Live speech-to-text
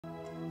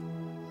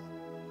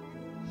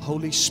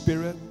Holy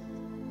Spirit,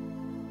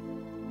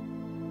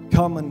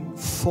 come and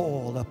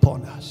fall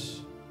upon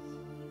us.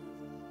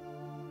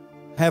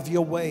 Have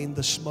your way in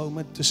this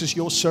moment. This is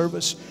your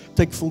service.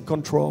 Take full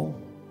control.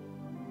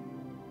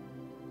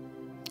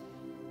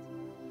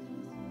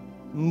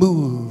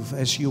 Move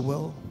as you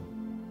will.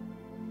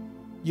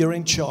 You're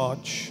in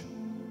charge.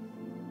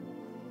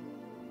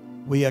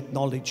 We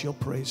acknowledge your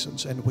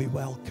presence and we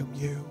welcome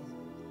you.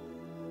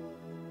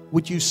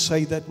 Would you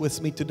say that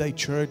with me today,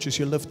 church, as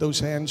you lift those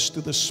hands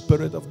to the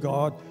Spirit of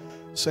God?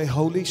 Say,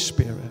 Holy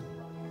Spirit,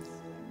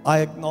 I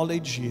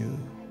acknowledge you.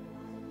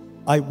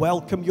 I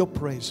welcome your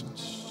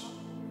presence.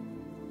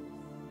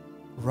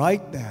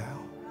 Right now,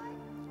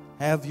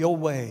 have your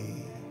way.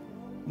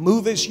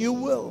 Move as you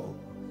will.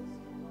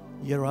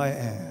 Here I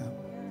am.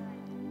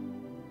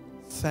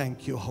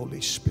 Thank you, Holy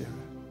Spirit.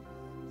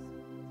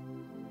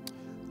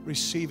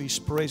 Receive His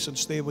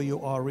presence there where you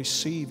are.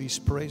 Receive His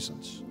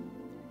presence.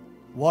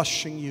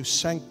 Washing you,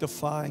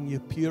 sanctifying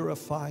you,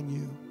 purifying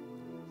you.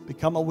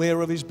 Become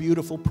aware of His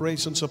beautiful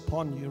presence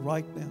upon you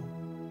right now.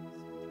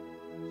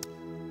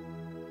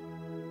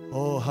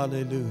 Oh,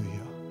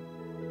 hallelujah.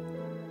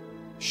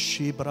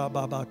 Shibra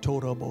Baba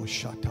Torobo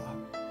Shata.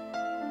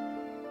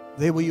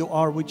 There where you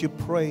are, would you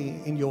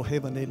pray in your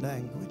heavenly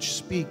language?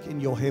 Speak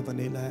in your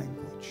heavenly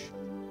language.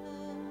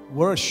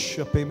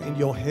 Worship Him in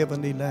your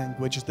heavenly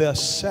language. The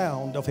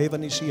sound of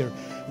heaven is here.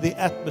 The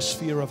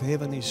atmosphere of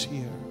heaven is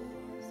here.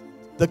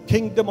 The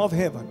kingdom of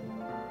heaven.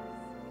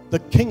 The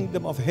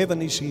kingdom of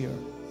heaven is here.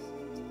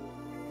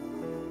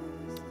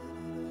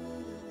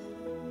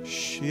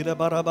 Shira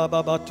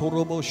barababa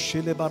torobo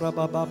shile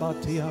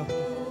barababa tia.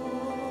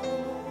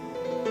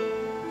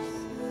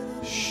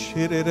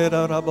 Shire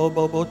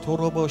rabobo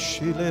torobo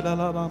shile la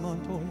la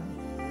mantoya.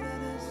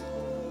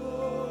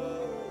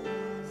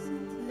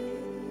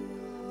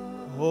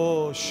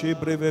 Oh,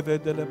 shibre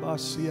veve dele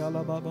basi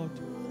ala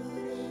babato.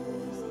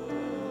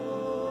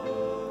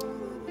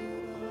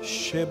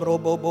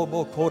 Shebro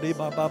bobo kori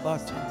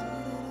bababata.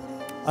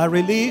 I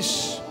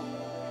release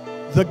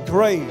the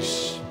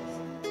grace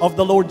of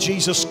the Lord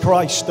Jesus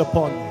Christ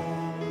upon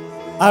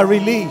you. I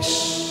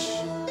release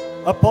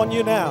upon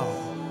you now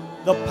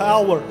the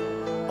power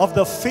of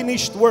the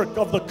finished work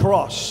of the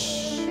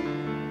cross.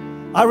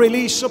 I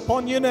release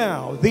upon you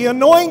now the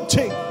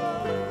anointing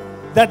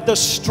that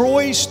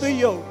destroys the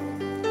yoke,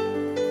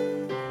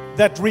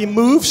 that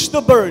removes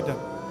the burden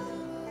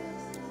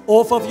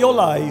off of your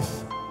life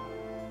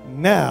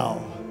now,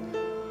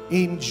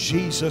 in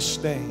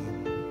Jesus'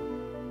 name.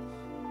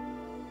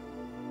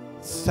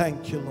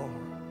 Thank you, Lord.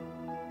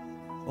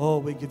 Oh,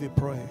 we give you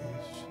praise.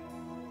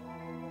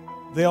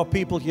 There are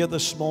people here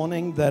this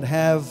morning that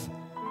have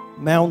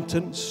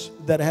mountains,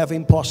 that have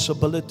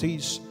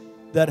impossibilities,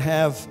 that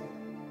have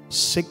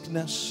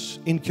sickness,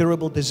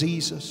 incurable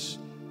diseases,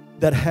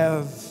 that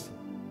have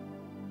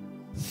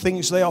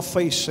things they are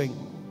facing.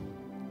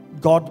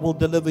 God will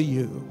deliver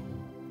you.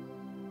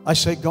 I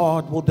say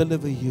God will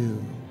deliver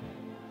you.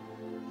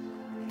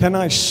 Can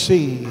I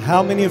see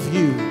how many of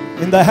you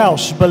in the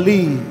house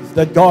believe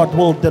that God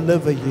will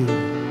deliver you?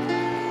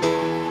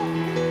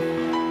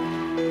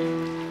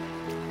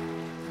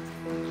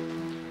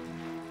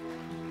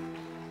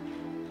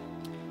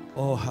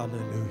 Oh,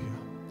 hallelujah.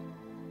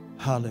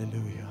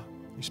 Hallelujah.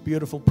 His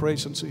beautiful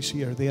presence is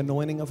here. The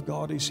anointing of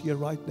God is here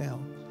right now.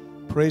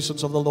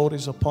 Presence of the Lord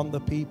is upon the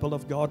people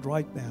of God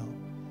right now.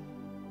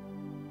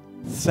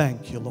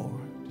 Thank you, Lord.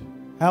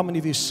 How many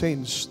of you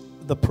sense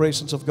the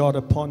presence of God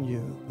upon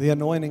you? The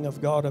anointing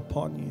of God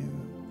upon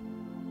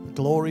you. The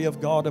glory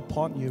of God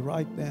upon you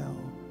right now.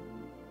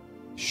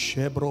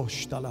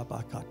 Shebrosh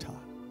talabakata.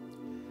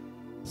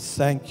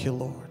 Thank you,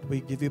 Lord.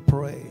 We give you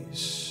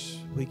praise.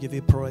 We give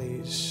you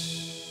praise.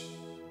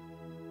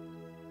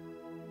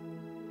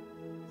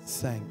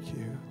 Thank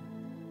you.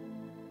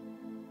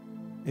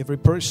 Every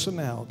person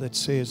now that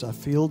says, I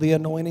feel the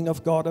anointing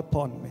of God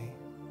upon me.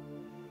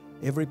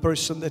 Every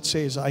person that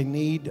says, I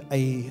need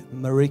a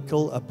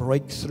miracle, a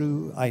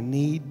breakthrough, I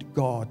need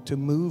God to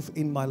move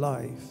in my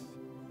life.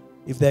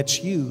 If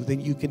that's you, then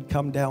you can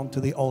come down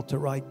to the altar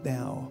right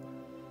now.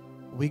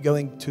 We're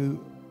going to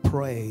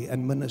pray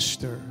and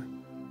minister.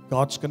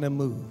 God's going to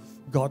move.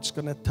 God's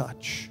going to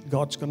touch.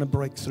 God's going to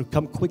break through.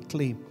 Come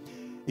quickly.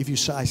 If you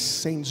say, I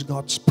sense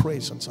God's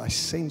presence, I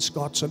sense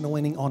God's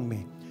anointing on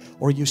me.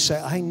 Or you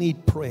say, I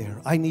need prayer,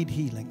 I need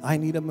healing, I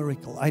need a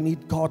miracle, I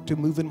need God to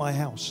move in my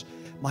house,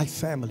 my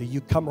family.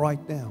 You come right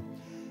now.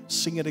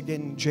 Sing it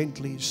again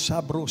gently.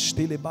 Sabro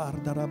stile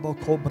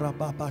bardarabo cobra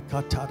baba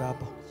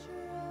katarabo.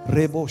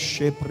 Rebo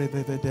shepre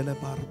vevedele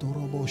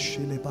bardorobo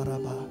shile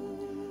baraba.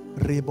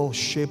 Rebo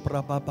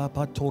shepra baba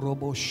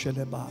patorobo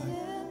shile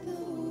bai.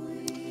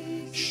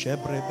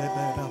 Shebre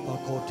bebe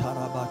rabako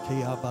taraba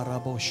kia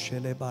barabo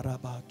shile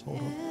baraba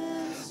toro.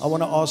 I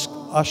want to ask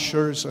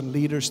ushers and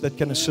leaders that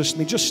can assist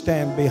me, just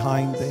stand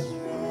behind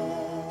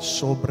them.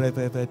 Sobre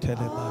vevetele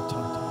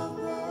batata.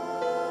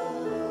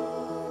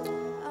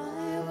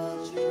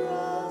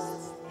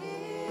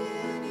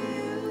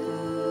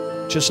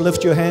 Just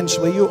lift your hands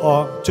where you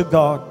are to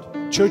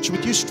God. Church,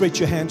 would you stretch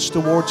your hands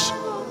towards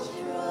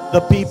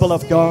The people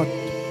of God,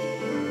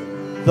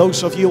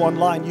 those of you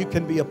online, you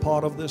can be a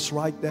part of this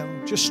right now.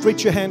 Just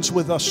stretch your hands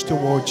with us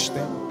towards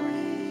them.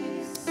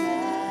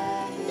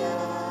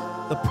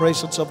 The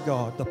presence of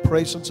God, the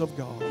presence of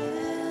God,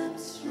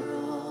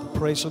 the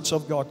presence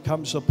of God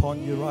comes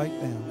upon you right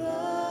now.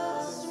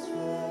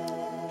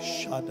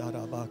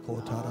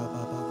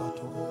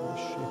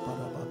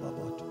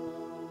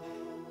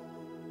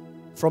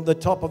 From the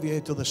top of your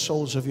head to the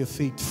soles of your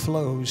feet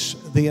flows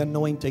the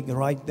anointing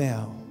right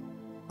now.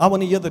 I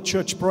want to hear the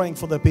church praying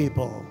for the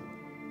people.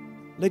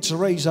 Let's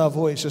raise our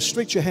voices.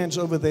 Stretch your hands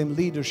over them,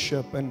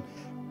 leadership, and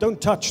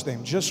don't touch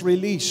them. Just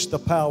release the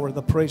power,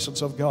 the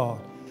presence of God.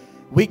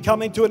 We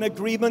come into an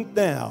agreement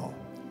now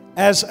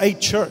as a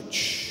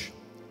church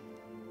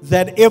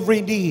that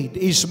every need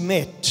is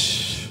met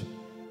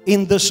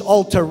in this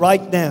altar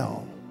right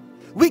now.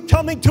 We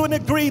come into an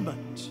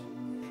agreement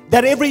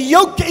that every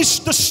yoke is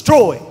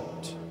destroyed.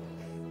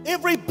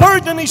 Every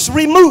burden is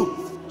removed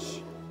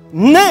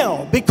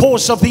now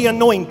because of the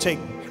anointing.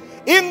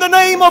 In the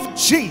name of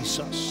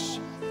Jesus,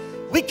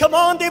 we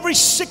command every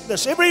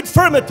sickness, every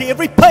infirmity,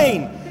 every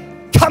pain,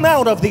 come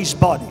out of these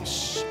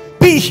bodies.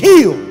 Be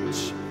healed.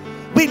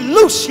 We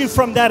loose you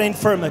from that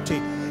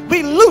infirmity.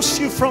 We loose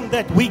you from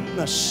that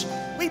weakness.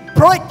 We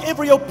break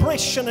every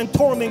oppression and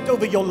torment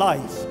over your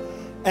life.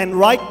 And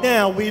right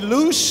now we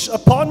loose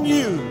upon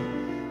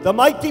you the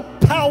mighty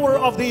power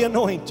of the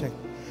anointing.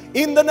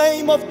 In the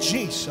name of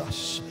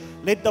Jesus,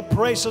 let the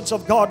presence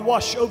of God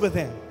wash over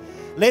them.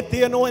 Let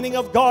the anointing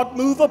of God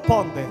move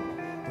upon them.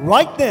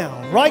 Right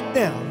now, right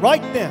now,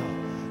 right now.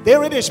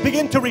 There it is.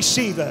 Begin to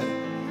receive it.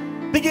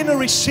 Begin to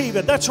receive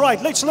it. That's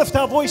right. Let's lift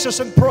our voices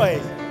and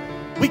pray.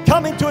 We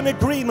come into an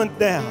agreement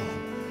now.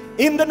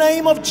 In the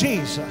name of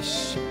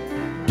Jesus.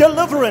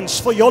 Deliverance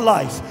for your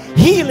life.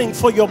 Healing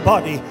for your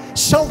body.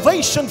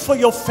 Salvation for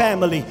your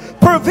family.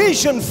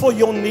 Provision for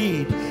your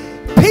need.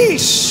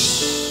 Peace.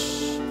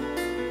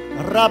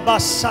 Rabba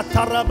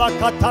sataraba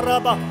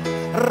kataraba.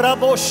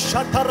 Rabo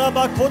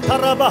shataraba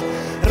kotaraba.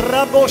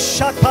 Rabo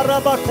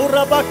shataraba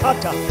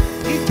kurabakata.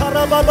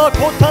 Itarababa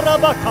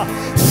kotarabaka.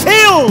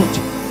 Filled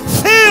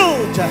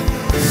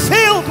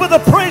with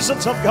the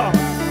presence of God.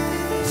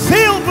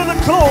 Filled with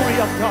the glory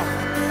of God.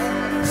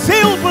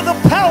 Filled with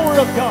the power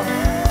of God.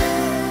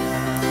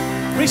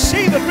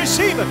 Receive it,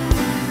 receive it.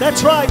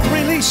 That's right.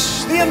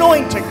 Release the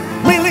anointing.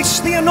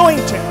 Release the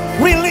anointing.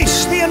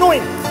 Release the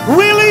anointing.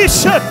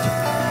 Release it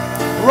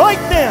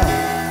right now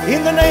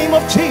in the name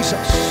of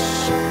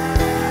Jesus.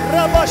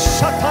 Rabba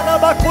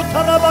shataraba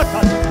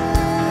kutarabaka.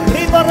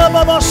 Riba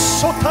rababa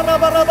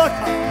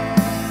sotarabaka.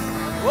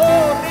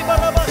 Oh, riba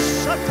rabba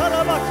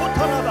shataraba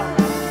kutaraba.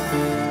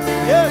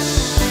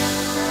 Yes.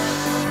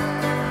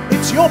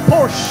 It's your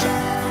portion.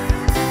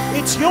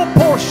 It's your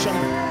portion.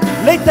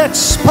 Let that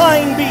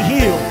spine be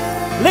healed.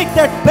 Let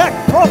that back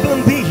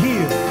problem be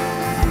healed.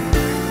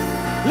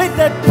 Let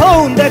that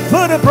bone, that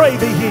vertebrae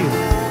be healed.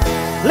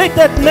 Let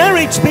that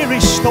marriage be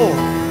restored.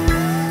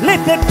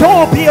 Let that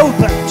door be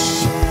opened.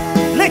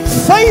 Let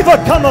favor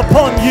come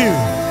upon you.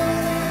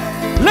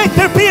 Let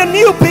there be a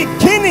new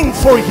beginning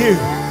for you.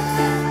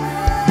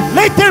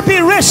 Let there be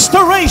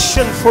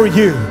restoration for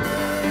you.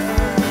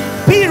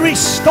 Be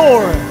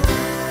restored.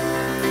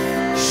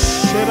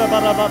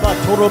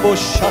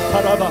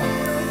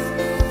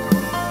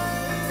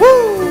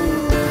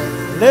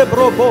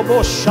 Lebro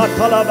bobo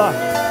shatalaba.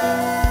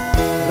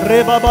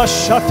 Rebaba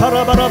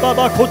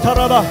shatarabaraba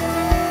kutaraba.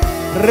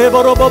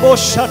 Reborobobo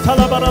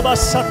shatalabaraba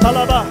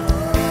satalaba.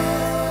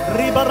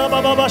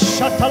 Ribarababa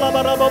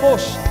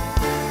shatalabarababos.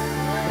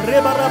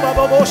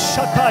 Rebarababo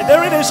shatai.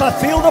 There it is. I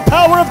feel the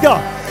power of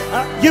God.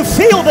 You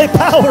feel the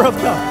power of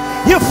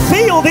God. You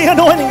feel the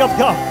anointing of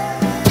God.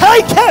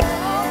 Take it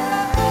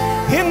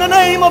in the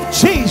name of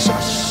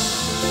Jesus.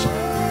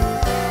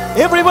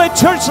 Everywhere,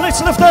 church,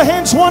 let's lift our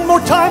hands one more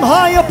time,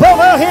 high above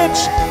our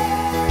heads.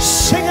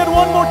 Sing it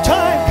one more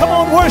time. Come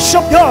on,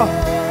 worship God.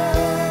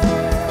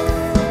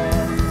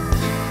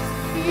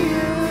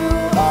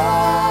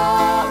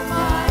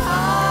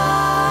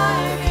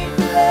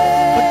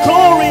 The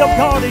glory of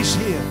God is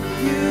here.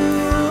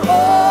 You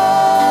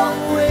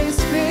always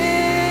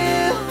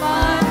fill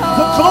my heart.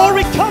 The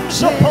glory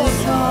comes upon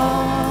you.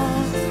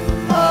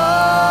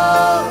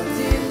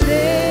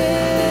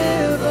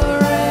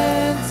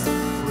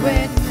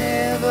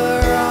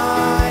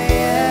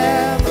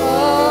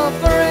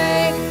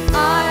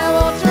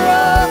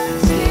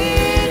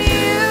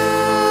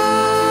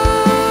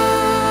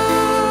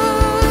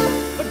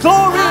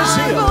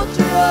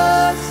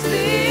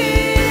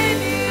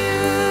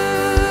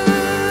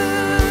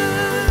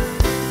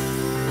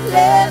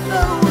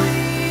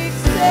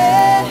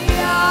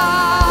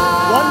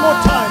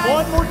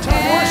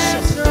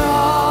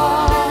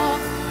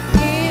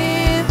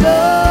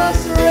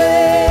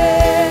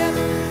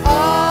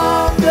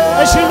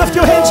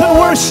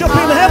 Worship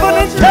in heaven,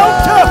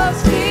 encounter.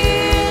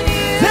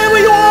 There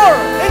you are.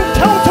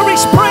 Encounter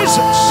His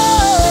presence.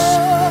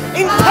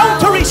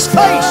 Encounter His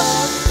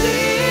face.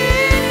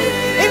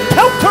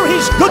 Encounter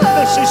His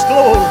goodness, His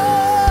glory.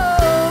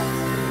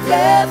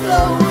 Let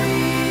the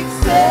weak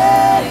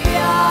say,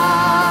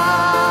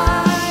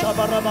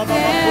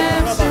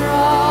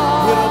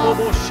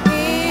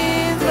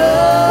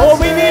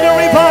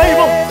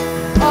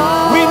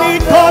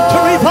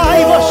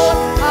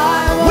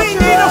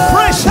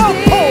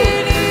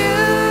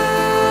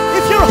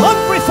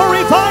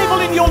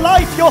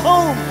 your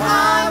home.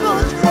 I will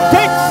trust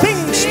Dead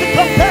things to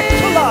come back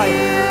to life.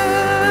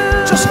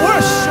 Just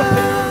worship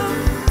Him.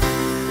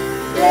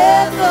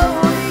 Let the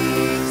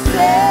weak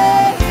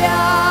say I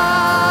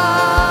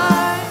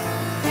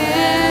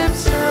am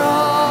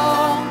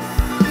strong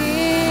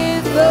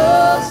in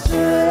the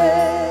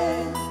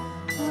strength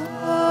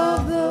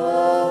of the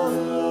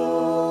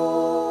Lord.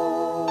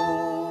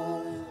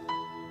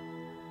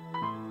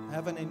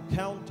 Have an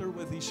encounter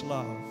with His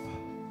love.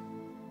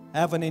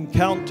 Have an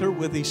encounter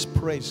with His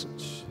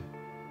presence.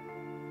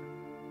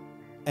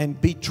 And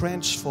be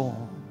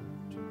transformed.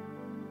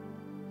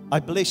 I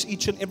bless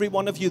each and every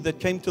one of you that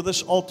came to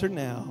this altar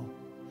now.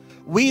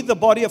 We, the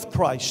body of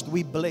Christ,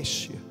 we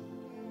bless you.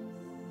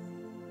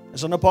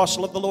 As an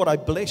apostle of the Lord, I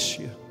bless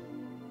you.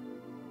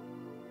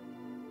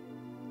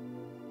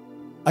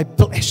 I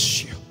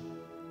bless you.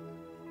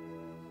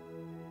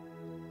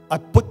 I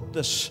put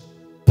this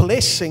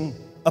blessing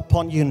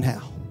upon you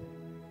now.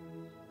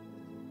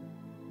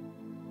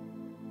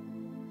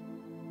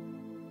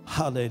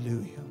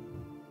 Hallelujah.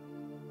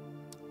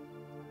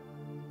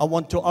 I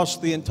want to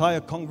ask the entire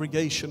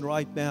congregation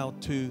right now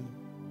to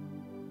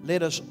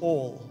let us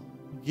all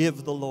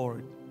give the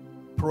Lord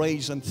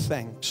praise and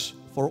thanks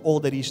for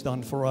all that He's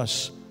done for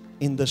us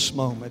in this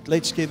moment.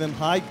 Let's give Him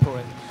high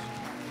praise.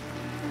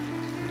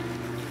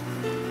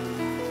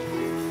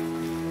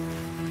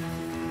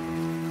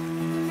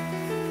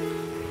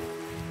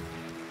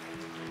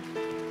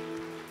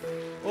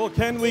 Oh,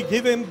 can we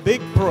give Him big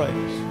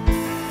praise?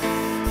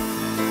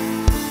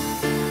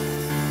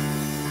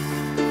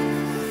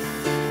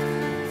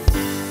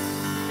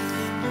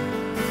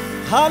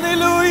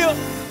 Hallelujah.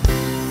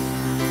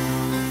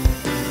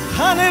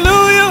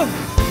 Hallelujah.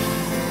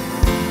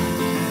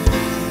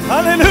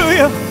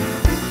 Hallelujah.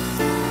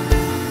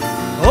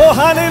 Oh,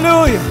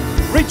 hallelujah.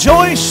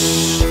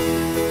 Rejoice.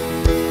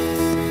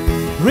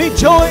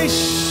 Rejoice.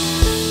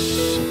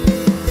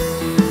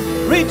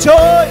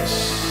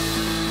 Rejoice.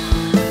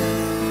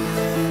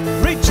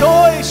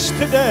 Rejoice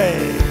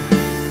today.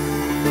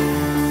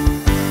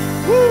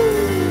 Woo.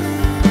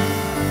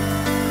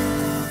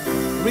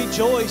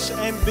 Rejoice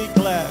and be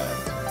glad.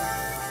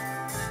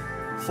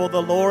 For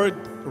the Lord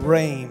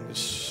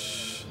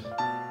reigns.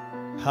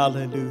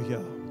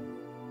 Hallelujah.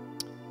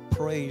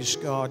 Praise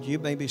God. You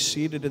may be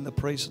seated in the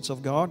presence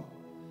of God.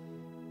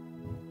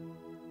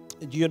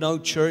 Do you know,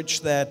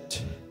 church, that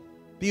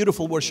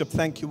beautiful worship?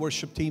 Thank you,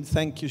 worship team.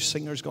 Thank you,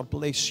 singers. God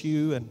bless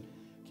you. And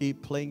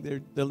keep playing there,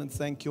 Dylan.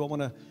 Thank you. I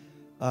want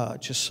to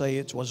just say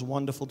it was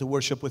wonderful to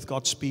worship with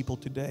God's people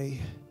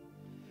today.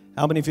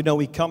 How many of you know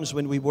He comes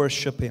when we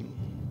worship Him?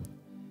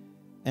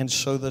 And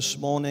so this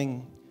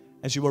morning,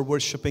 as you were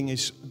worshiping,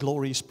 His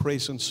glorious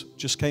presence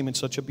just came in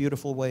such a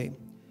beautiful way.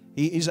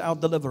 He is our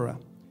deliverer.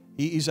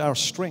 He is our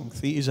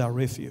strength. He is our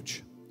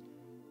refuge.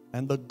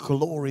 And the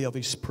glory of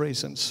His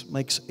presence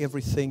makes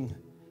everything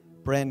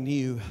brand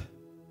new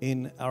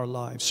in our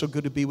lives. So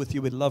good to be with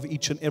you. We love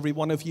each and every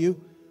one of you.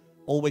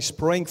 Always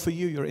praying for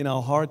you. You're in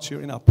our hearts.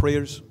 You're in our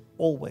prayers.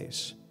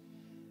 Always.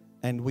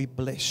 And we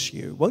bless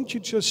you. Won't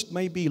you just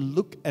maybe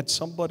look at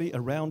somebody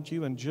around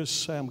you and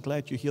just say, I'm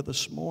glad you're here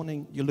this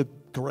morning. You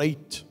look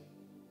great.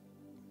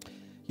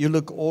 You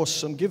look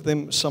awesome. Give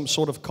them some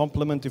sort of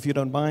compliment if you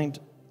don't mind.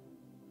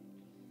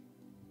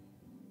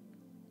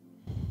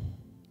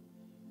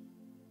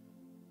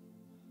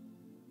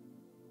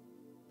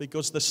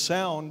 Because the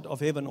sound of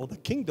heaven, or the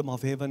kingdom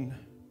of heaven,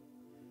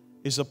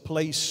 is a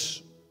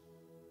place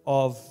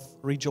of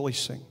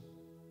rejoicing.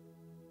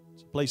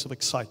 It's a place of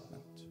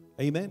excitement.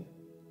 Amen.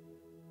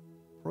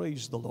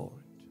 Praise the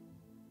Lord.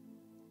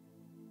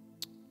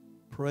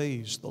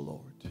 Praise the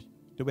Lord.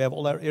 Do we have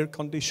all our air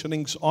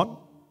conditionings on?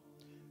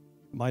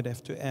 You might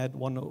have to add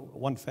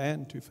one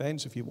fan, 2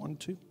 fans if you want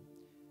to.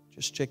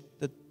 Just check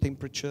the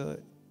temperature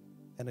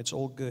and it's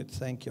all good.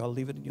 Thank you. I'll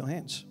leave it in your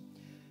hands.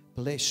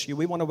 Bless you.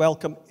 We want to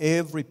welcome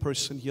every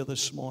person here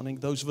this morning.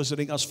 Those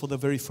visiting us for the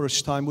very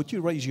first time, would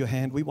you raise your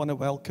hand? We want to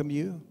welcome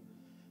you.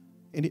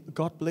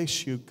 God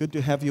bless you. Good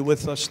to have you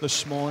with us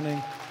this morning.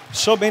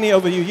 So many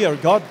of you here.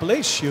 God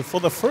bless you.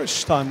 For the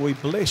first time, we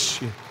bless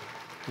you.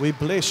 We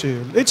bless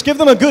you. Let's give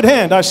them a good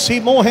hand. I see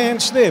more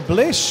hands there.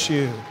 Bless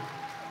you.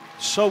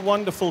 So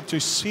wonderful to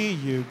see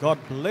you. God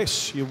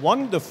bless you.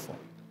 Wonderful.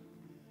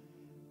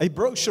 A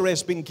brochure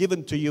has been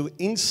given to you.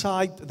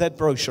 Inside that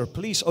brochure,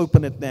 please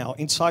open it now.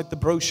 Inside the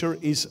brochure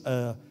is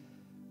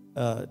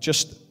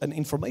just an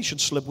information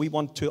slip. We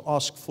want to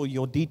ask for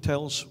your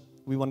details.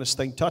 We want to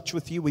stay in touch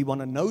with you. We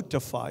want to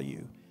notify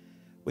you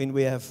when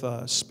we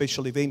have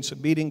special events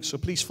and meetings. So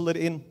please fill it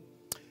in.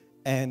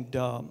 And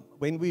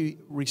when we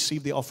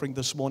receive the offering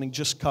this morning,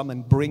 just come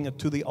and bring it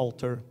to the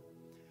altar,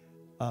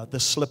 the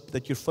slip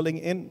that you're filling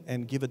in,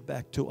 and give it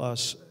back to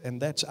us.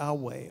 And that's our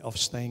way of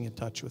staying in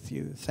touch with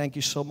you. Thank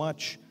you so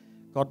much.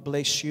 God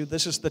bless you.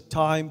 This is the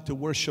time to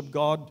worship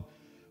God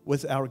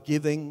with our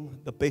giving.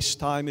 The best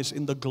time is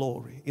in the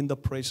glory, in the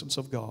presence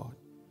of God.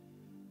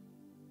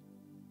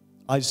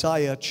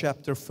 Isaiah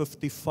chapter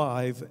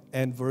 55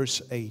 and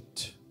verse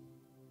 8.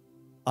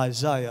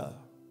 Isaiah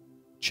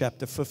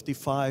chapter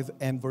 55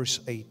 and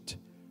verse 8.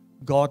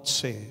 God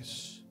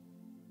says,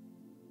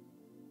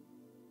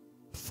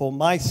 for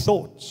my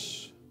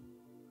thoughts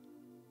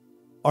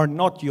are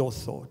not your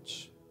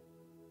thoughts,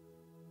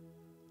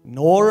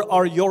 nor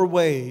are your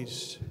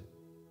ways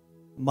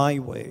my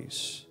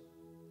ways,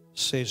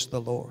 says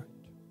the Lord.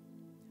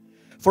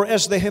 For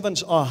as the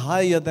heavens are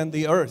higher than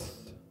the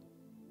earth,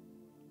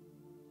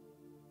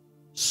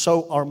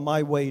 so are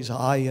my ways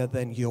higher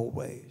than your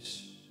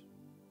ways,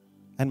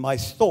 and my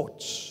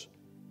thoughts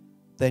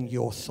than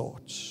your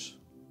thoughts.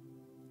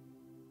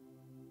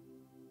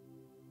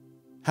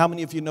 How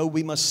many of you know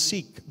we must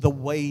seek the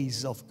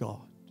ways of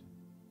God?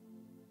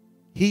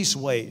 His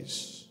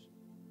ways.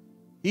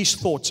 His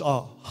thoughts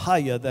are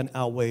higher than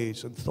our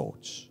ways and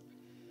thoughts.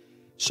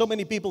 So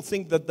many people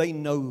think that they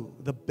know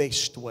the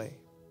best way.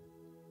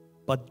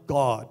 But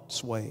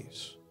God's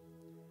ways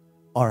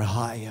are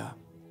higher.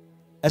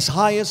 As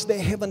high as the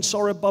heavens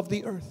are above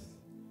the earth,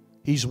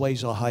 His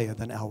ways are higher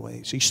than our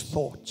ways. His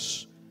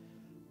thoughts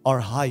are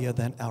higher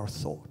than our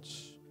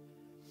thoughts.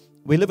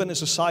 We live in a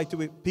society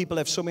where people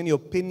have so many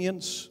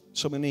opinions,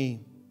 so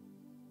many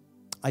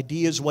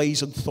ideas,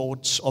 ways, and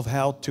thoughts of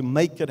how to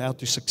make it, how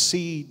to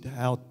succeed,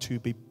 how to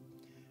be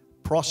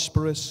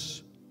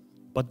prosperous.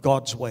 But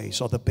God's ways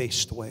are the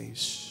best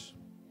ways.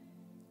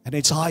 And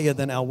it's higher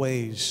than our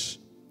ways.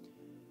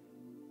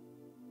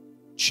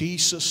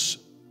 Jesus,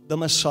 the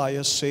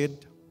Messiah,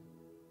 said,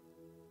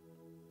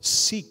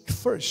 seek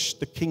first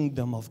the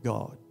kingdom of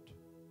God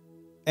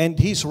and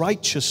His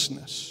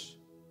righteousness,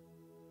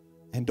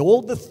 and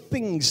all the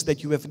things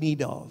that you have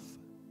need of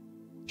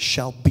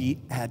shall be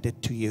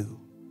added to you.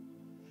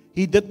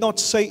 He did not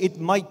say it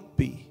might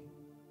be.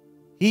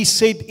 He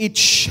said it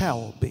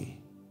shall be.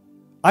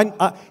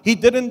 He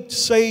didn't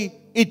say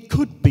it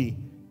could be.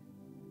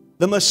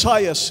 The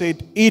Messiah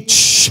said it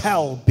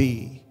shall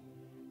be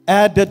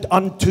added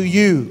unto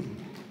you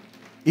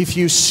if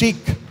you seek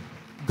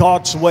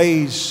God's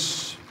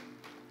ways,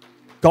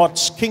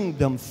 God's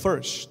kingdom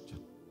first.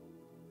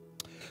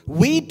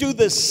 We do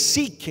the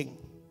seeking.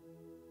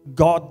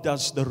 God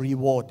does the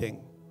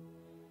rewarding.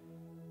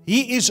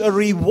 He is a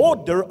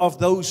rewarder of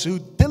those who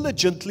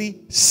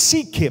diligently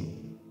seek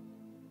Him.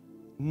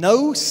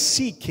 No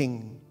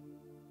seeking,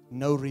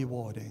 no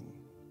rewarding.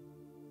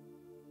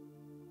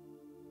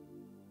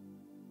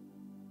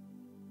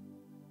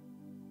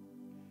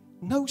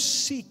 No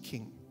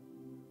seeking,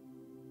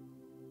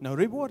 no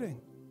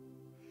rewarding.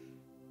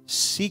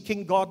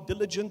 Seeking God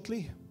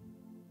diligently,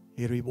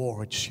 He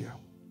rewards you.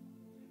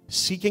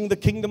 Seeking the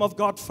kingdom of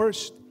God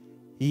first,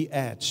 He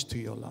adds to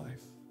your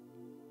life.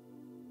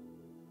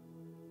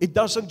 It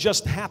doesn't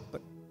just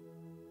happen.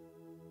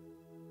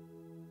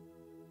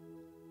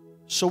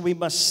 So we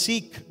must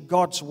seek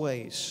God's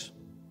ways.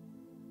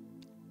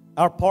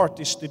 Our part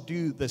is to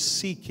do the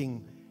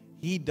seeking.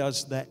 He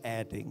does the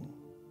adding.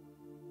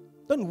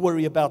 Don't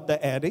worry about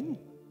the adding.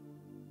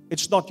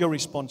 It's not your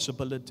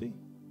responsibility.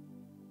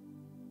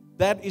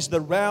 That is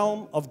the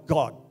realm of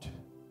God,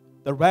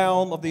 the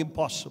realm of the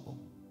impossible.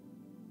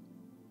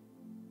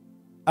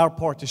 Our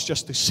part is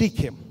just to seek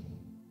Him.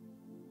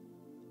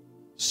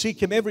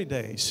 Seek Him every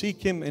day.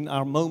 Seek Him in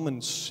our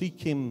moments.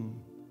 Seek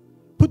Him.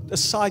 Put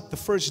aside the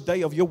first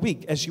day of your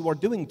week, as you are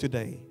doing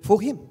today,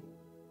 for Him.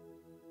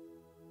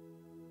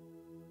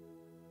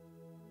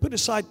 Put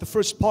aside the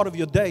first part of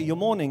your day, your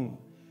morning.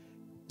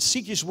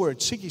 Seek His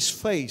word. Seek His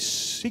face.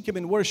 Seek Him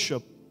in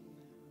worship.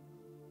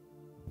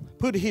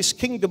 Put His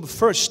kingdom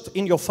first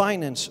in your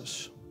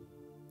finances.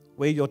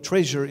 Where your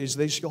treasure is,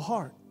 there's your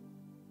heart.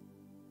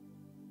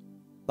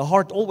 The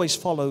heart always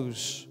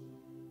follows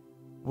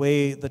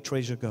where the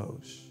treasure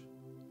goes.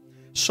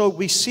 So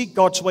we seek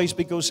God's ways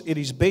because it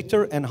is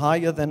better and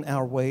higher than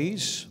our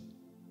ways.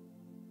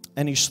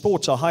 And His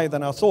thoughts are higher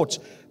than our thoughts.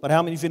 But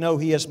how many of you know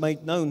He has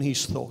made known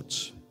His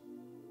thoughts?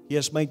 He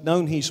has made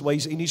known His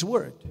ways in His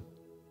word.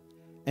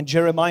 And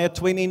Jeremiah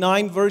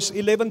 29 verse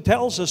 11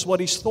 tells us what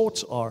His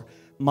thoughts are.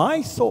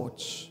 My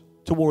thoughts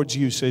towards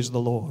you, says the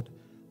Lord,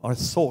 are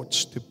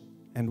thoughts to,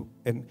 and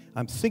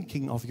I'm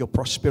thinking of your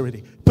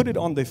prosperity. Put it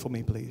on there for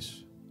me,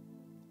 please.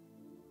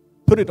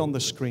 Put it on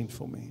the screen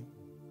for me.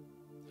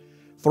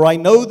 For I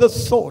know the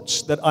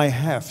thoughts that I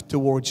have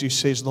towards you,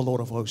 says the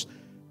Lord of hosts.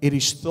 It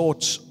is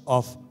thoughts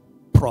of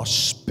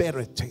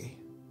prosperity,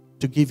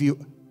 to give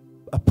you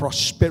a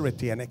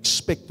prosperity, an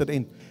expected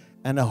end,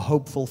 and a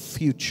hopeful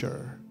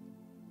future.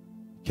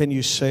 Can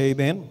you say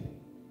amen?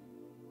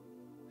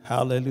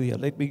 Hallelujah.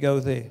 Let me go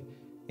there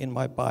in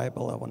my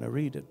Bible. I want to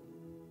read it.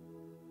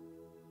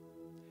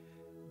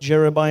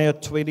 Jeremiah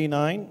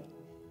 29,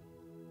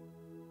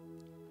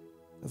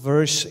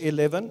 verse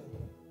 11.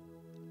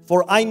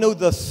 For I know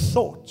the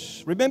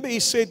thoughts. Remember, He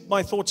said,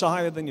 my thoughts are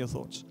higher than your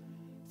thoughts.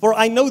 For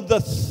I know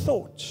the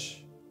thoughts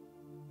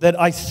that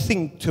I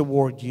think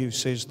toward you,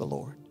 says the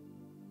Lord.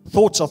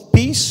 Thoughts of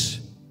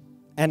peace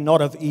and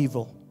not of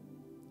evil,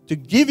 to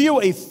give you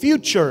a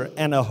future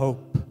and a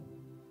hope.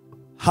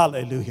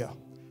 Hallelujah.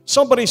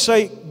 Somebody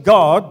say,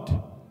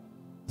 God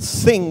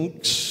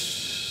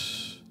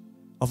thinks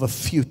of a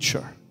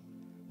future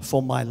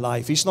for my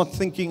life. He's not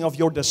thinking of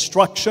your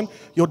destruction,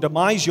 your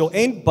demise, your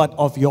end, but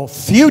of your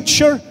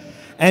future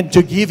and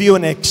to give you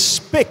an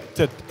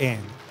expected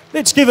end.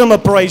 Let's give Him a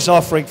praise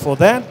offering for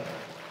that.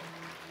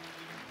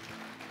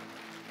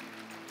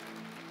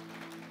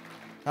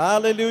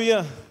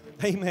 Hallelujah.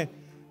 Amen.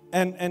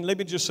 And let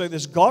me just say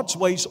this. God's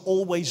ways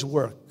always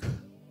work.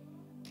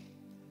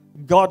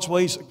 God's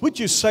ways. Would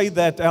you say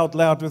that out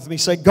loud with me?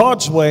 Say,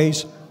 God's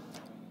ways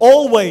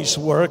always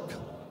work.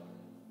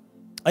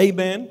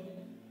 Amen.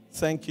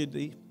 Thank you,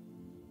 Dee.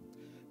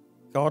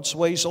 God's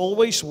ways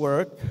always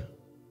work.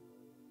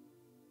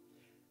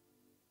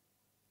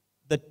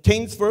 The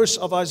 10th verse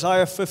of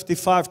Isaiah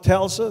 55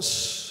 tells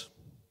us,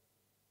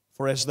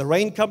 for as the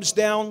rain comes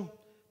down,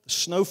 the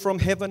snow from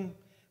heaven,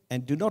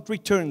 and do not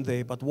return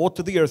there, but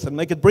water the earth, and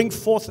make it bring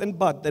forth and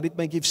bud, that it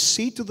may give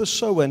seed to the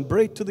sower and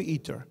bread to the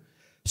eater,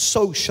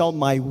 so shall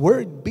my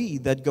word be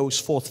that goes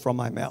forth from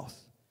my mouth.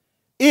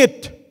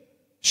 It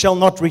shall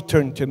not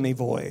return to me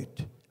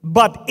void,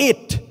 but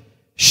it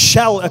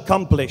shall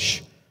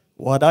accomplish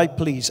what I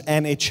please,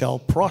 and it shall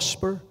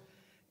prosper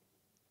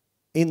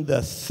in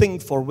the thing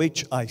for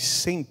which I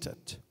sent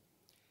it.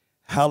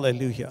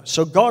 Hallelujah.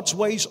 So God's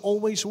ways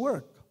always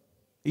work.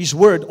 His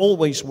word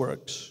always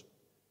works.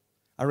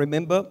 I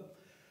remember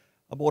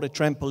I bought a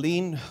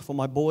trampoline for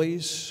my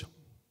boys,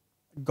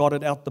 got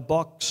it out the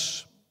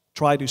box,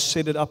 tried to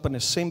set it up and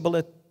assemble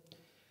it.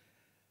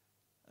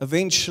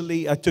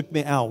 Eventually, it took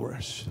me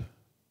hours.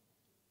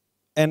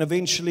 And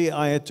eventually,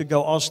 I had to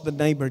go ask the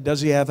neighbor,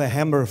 does he have a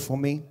hammer for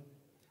me?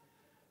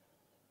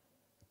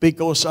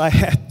 Because I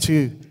had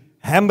to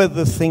hammer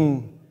the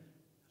thing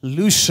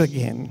loose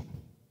again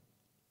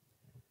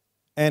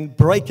and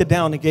break it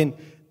down again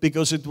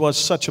because it was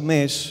such a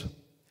mess.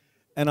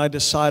 And I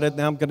decided,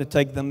 now I'm going to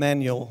take the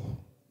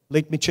manual.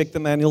 Let me check the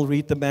manual,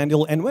 read the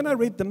manual. And when I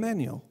read the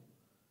manual,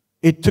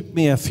 it took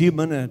me a few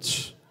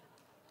minutes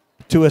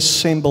to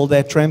assemble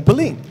that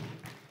trampoline.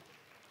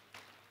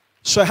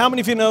 So how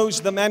many of you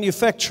knows the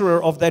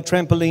manufacturer of that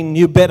trampoline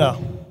knew better?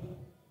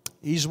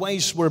 His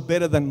ways were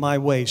better than my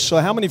ways. So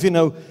how many of you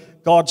know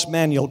God's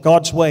manual,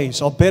 God's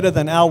ways are better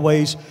than our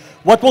ways?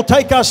 What will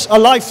take us a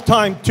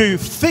lifetime to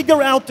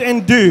figure out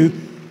and do,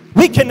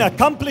 we can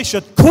accomplish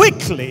it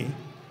quickly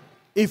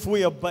if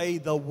we obey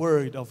the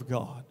word of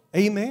God.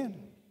 Amen.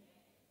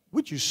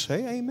 Would you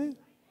say amen?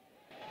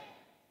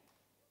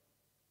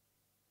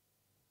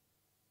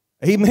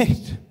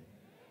 Amen.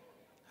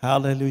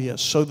 Hallelujah.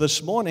 So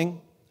this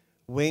morning,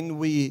 when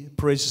we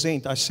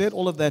present, I said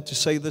all of that to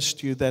say this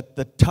to you, that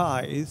the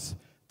tithe,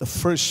 the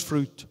first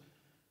fruit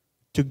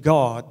to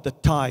God, the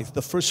tithe,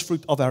 the first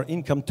fruit of our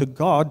income to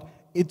God,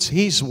 it's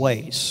His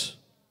ways.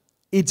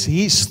 It's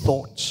His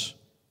thoughts,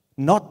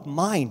 not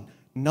mine.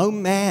 No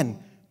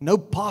man, no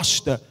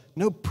pastor,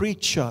 no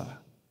preacher.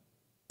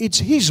 It's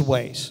His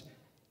ways.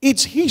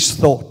 It's His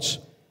thoughts.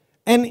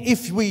 And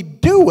if we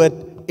do it,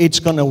 it's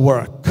going to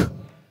work.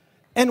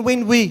 And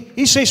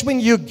He says, when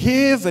you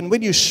give and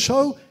when you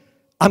sow,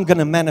 I'm going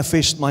to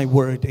manifest my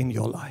word in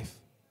your life.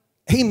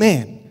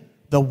 Amen.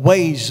 The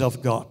ways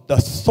of God, the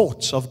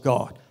thoughts of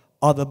God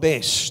are the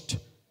best.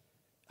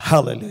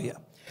 Hallelujah.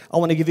 I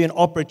want to give you an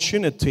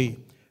opportunity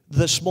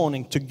this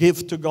morning to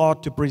give to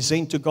God, to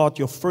present to God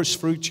your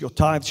first fruits, your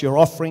tithes, your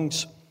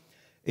offerings.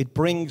 It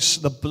brings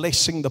the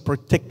blessing, the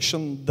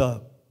protection,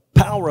 the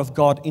power of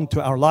God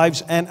into our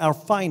lives and our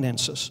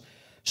finances.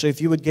 So if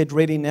you would get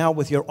ready now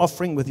with your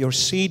offering, with your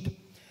seed,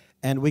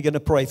 and we're going to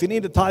pray. If you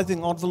need a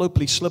tithing envelope,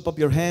 please slip up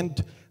your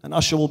hand. An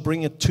usher will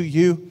bring it to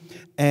you.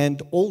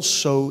 And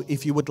also,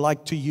 if you would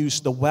like to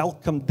use the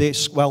welcome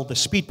desk, well, the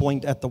speed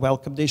point at the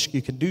welcome desk,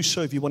 you can do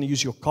so. If you want to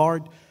use your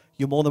card,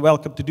 you're more than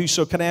welcome to do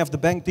so. Can I have the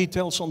bank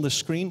details on the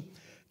screen?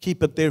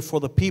 Keep it there for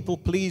the people,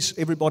 please.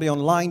 Everybody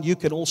online, you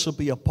can also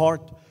be a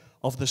part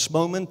of this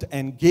moment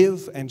and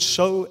give and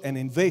sow and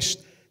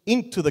invest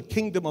into the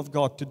kingdom of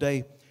God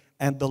today.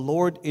 And the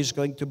Lord is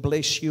going to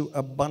bless you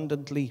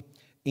abundantly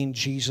in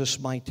Jesus'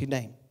 mighty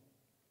name.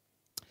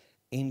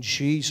 In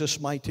Jesus'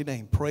 mighty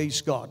name.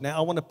 Praise God. Now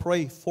I want to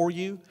pray for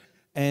you.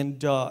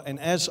 And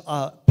as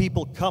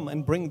people come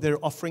and bring their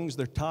offerings,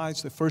 their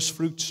tithes, their first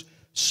fruits,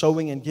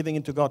 sowing and giving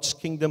into God's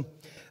kingdom,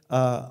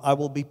 I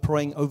will be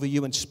praying over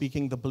you and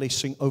speaking the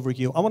blessing over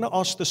you. I want to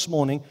ask this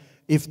morning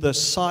if the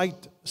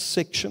side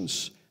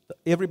sections,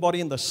 everybody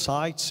in the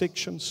side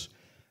sections,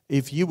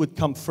 if you would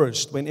come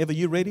first. Whenever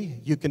you're ready,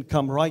 you can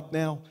come right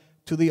now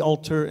to the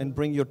altar and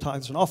bring your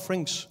tithes and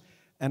offerings.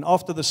 And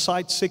after the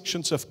side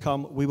sections have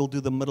come, we will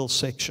do the middle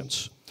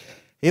sections.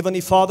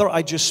 Heavenly Father,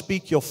 I just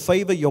speak your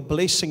favor, your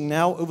blessing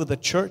now over the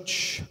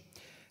church.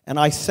 And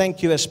I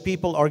thank you as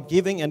people are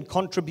giving and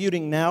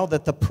contributing now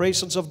that the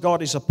presence of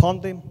God is upon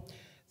them.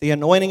 The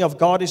anointing of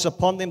God is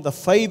upon them. The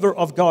favor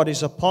of God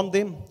is upon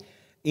them.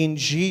 In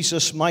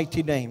Jesus'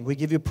 mighty name. We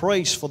give you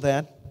praise for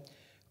that.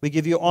 We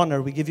give you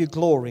honor. We give you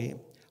glory.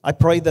 I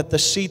pray that the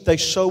seed they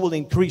sow will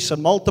increase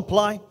and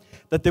multiply.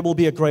 That there will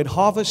be a great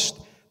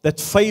harvest. That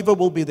favor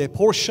will be their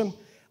portion.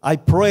 I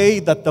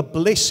pray that the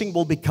blessing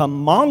will be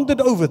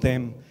commanded over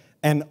them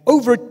and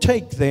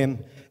overtake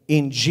them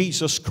in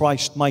Jesus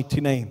Christ's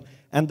mighty name.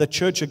 And the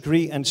church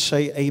agree and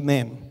say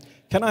amen.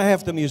 Can I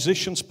have the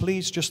musicians,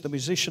 please? Just the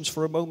musicians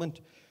for a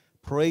moment.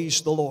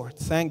 Praise the Lord.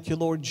 Thank you,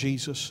 Lord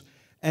Jesus.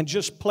 And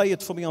just play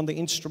it for me on the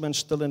instrument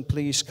still, and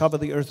please cover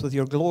the earth with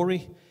your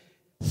glory.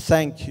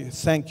 Thank you.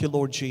 Thank you,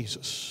 Lord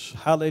Jesus.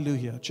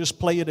 Hallelujah. Just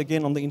play it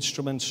again on the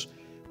instruments.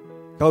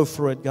 Go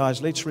for it,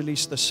 guys. Let's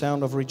release the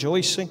sound of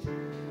rejoicing.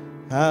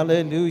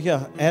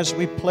 Hallelujah. As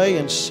we play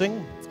and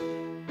sing,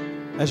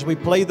 as we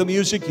play the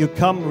music, you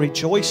come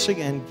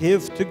rejoicing and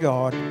give to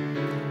God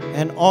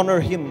and honor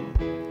Him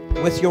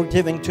with your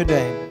giving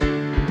today.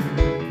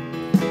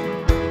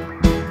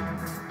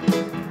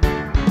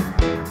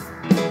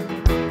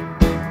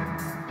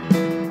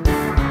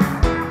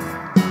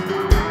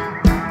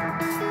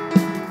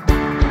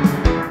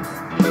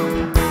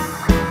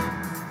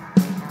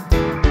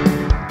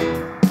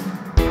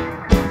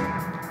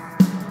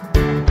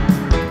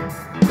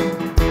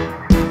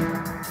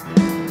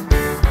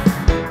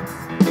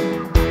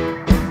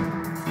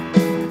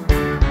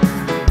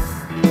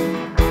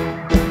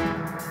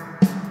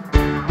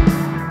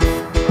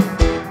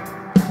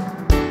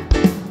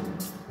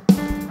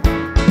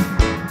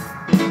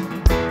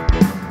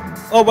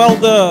 Oh,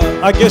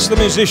 well, I guess the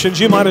musicians,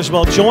 you might as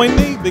well join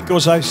me,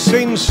 because I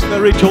sense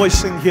the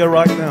rejoicing here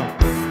right now.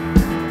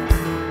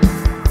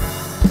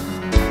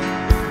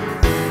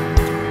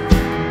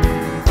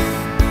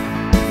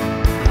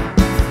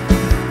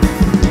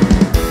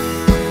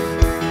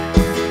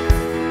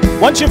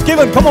 Once you've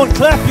given, come on,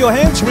 clap your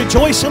hands,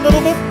 rejoice a little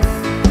bit.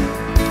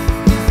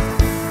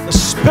 The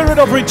spirit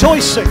of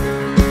rejoicing,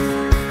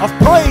 of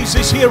praise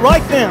is here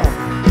right now.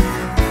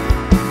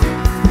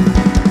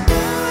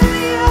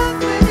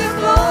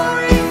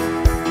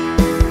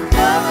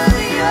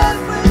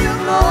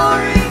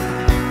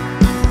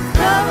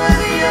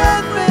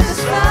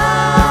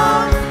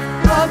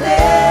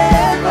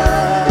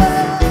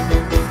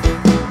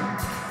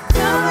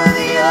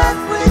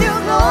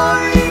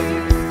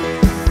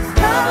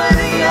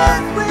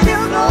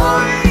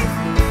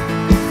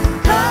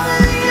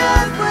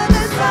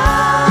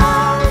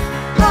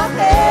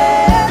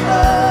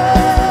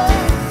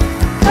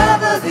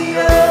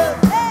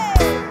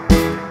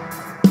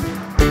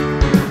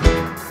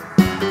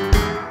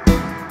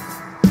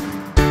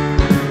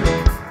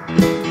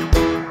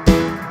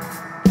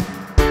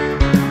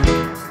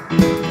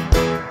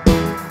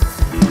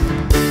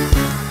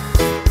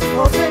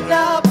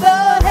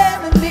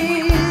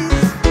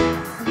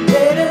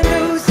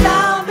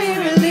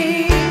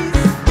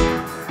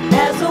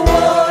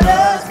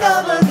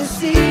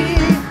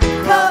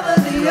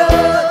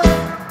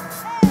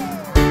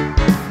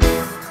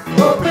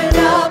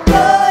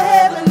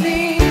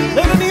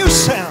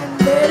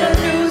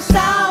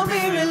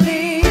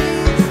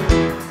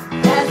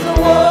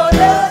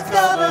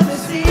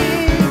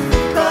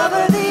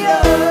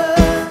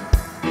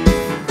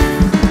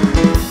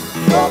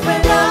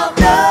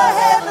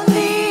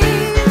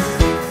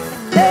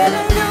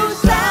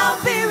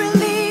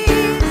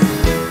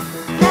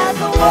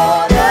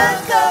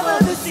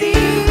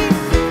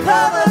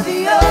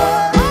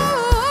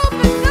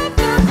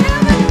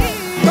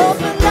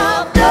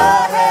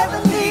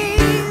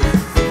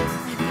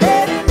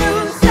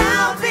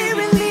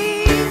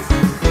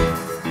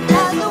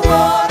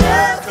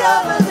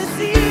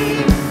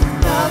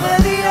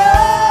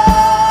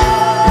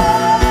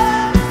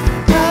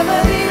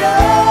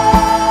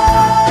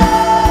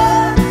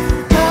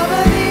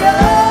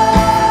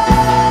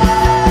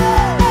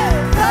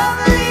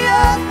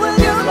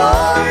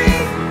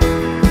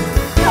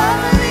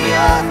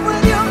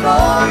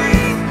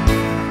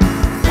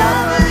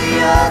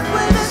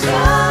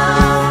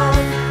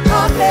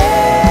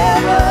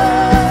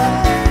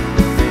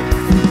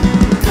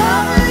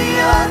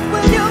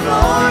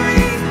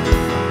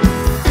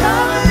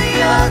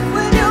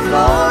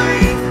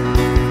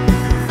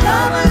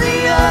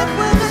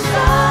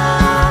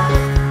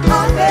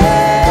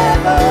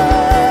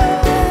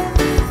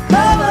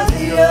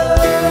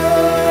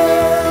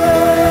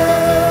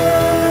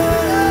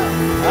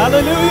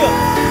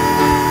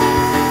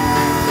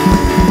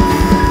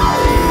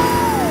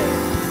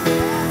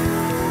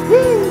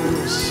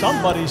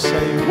 Somebody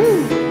say,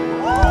 woo!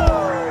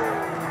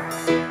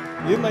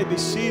 You may be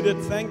seated.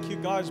 Thank you,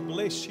 guys.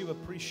 Bless you.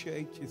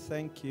 Appreciate you.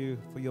 Thank you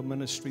for your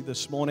ministry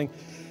this morning.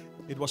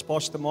 It was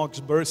Pastor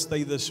Mark's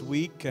birthday this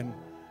week, and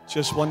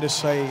just want to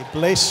say,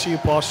 bless you,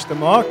 Pastor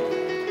Mark.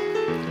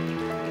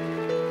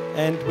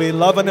 And we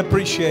love and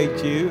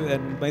appreciate you,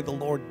 and may the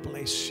Lord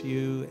bless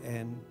you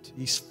and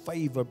His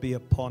favor be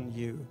upon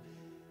you.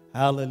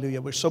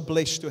 Hallelujah. We're so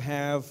blessed to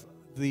have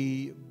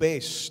the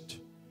best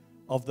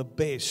of the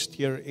best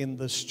here in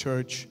this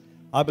church.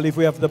 I believe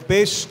we have the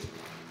best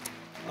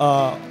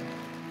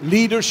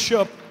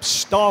leadership,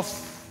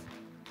 staff,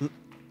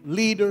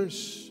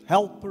 leaders,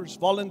 helpers,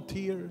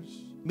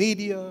 volunteers,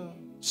 media,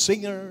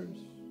 singers,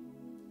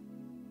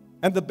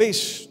 and the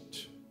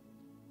best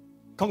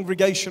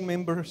congregation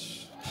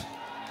members.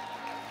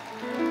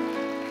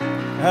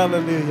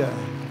 Hallelujah.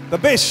 The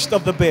best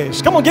of the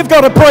best. Come on, give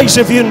God a praise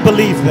if you didn't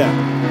believe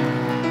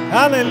that.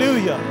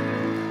 Hallelujah.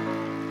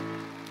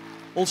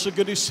 Also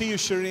good to see you,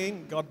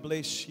 Shireen. God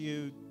bless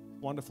you.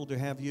 Wonderful to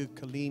have you.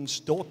 Colleen's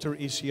daughter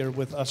is here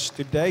with us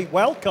today.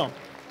 Welcome.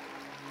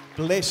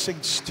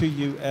 Blessings to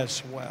you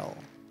as well.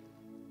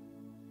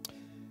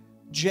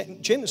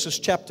 Genesis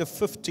chapter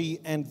 50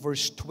 and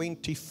verse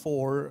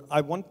 24.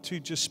 I want to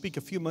just speak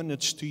a few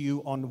minutes to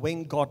you on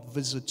when God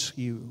visits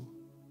you.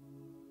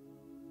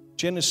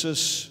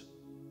 Genesis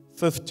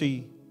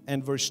 50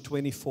 and verse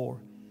 24.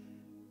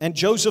 And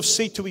Joseph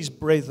said to his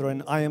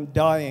brethren, I am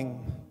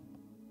dying,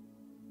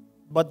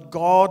 but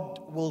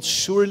God will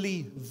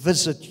surely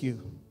visit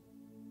you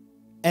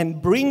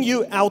and bring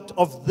you out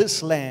of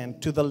this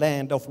land to the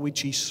land of which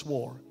He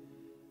swore,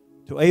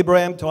 to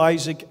Abraham, to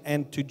Isaac,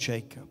 and to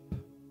Jacob.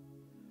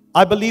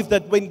 I believe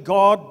that when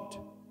God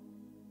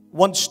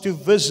wants to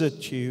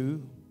visit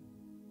you,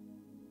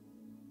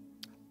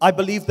 I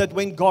believe that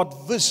when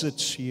God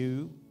visits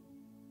you,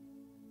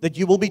 that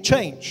you will be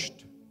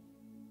changed.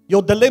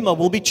 Your dilemma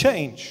will be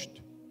changed.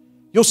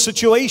 Your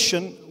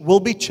situation will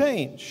be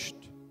changed.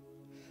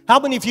 How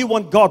many of you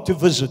want God to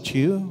visit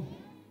you?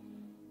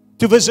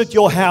 To visit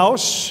your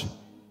house,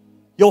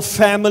 your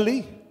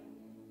family?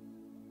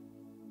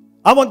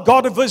 I want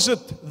God to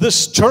visit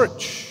this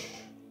church.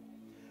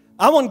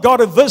 I want God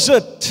to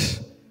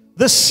visit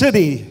this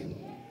city.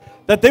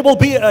 That there will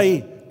be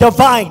a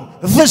divine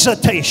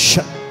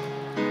visitation.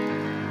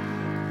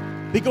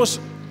 Because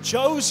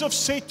Joseph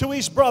said to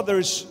his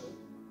brothers,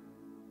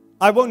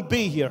 I won't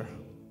be here,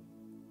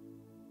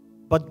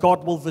 but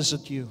God will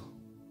visit you.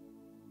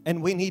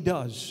 And when He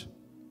does,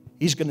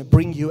 He's going to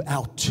bring you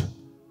out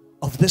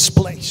of this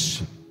place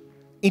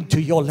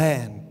into your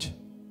land.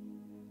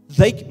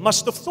 They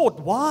must have thought,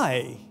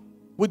 why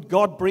would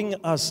God bring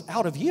us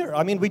out of here?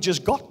 I mean, we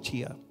just got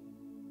here.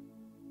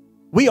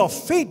 We are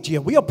fed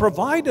here. We are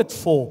provided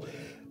for.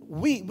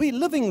 We're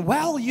living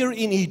well here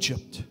in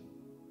Egypt.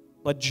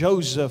 But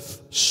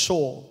Joseph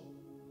saw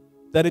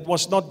that it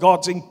was not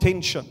God's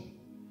intention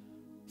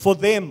for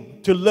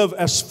them to live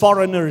as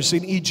foreigners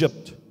in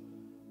Egypt.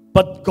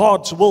 But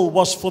God's will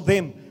was for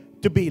them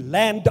to be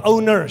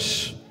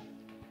landowners,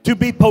 to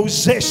be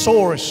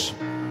possessors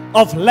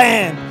of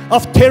land,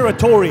 of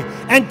territory,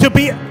 and to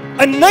be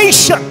a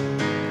nation.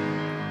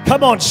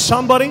 Come on,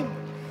 somebody.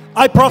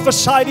 I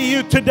prophesy to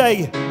you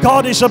today,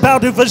 God is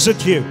about to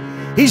visit you.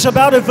 He's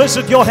about to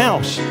visit your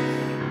house.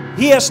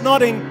 He has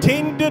not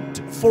intended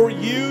for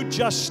you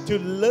just to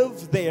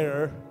live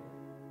there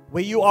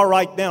where you are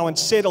right now and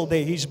settle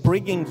there. He's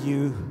bringing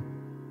you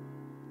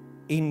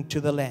into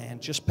the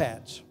land. Just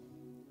pads.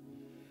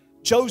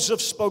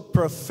 Joseph spoke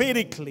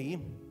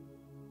prophetically,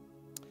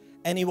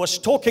 and he was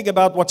talking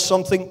about what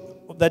something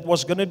that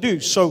was going to do.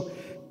 So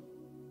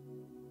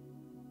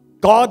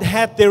God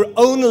had their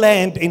own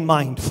land in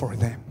mind for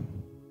them.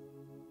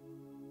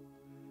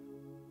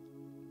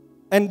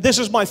 And this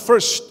is my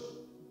first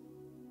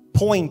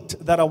point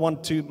that I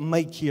want to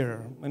make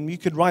here. And you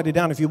could write it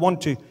down if you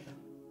want to.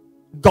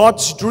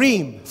 God's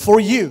dream for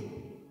you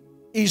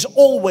is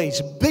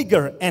always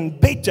bigger and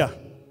better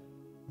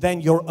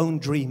than your own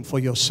dream for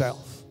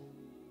yourself.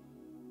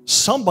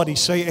 Somebody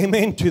say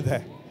amen to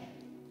that.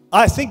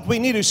 I think we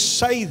need to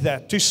say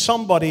that to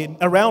somebody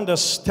around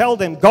us. Tell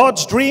them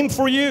God's dream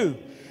for you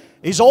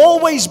is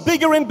always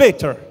bigger and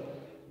better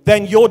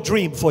than your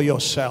dream for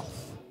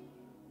yourself.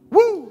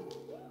 Woo!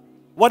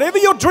 Whatever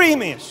your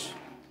dream is,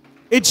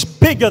 it's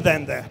bigger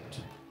than that.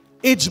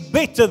 It's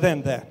better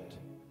than that.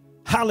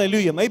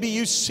 Hallelujah. Maybe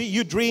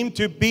you dream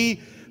to be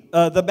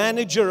the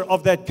manager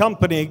of that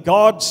company.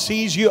 God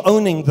sees you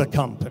owning the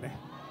company.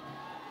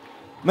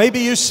 Maybe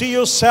you see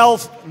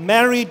yourself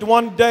married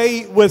one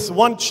day with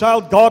one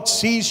child. God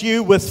sees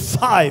you with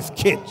 5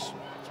 kids.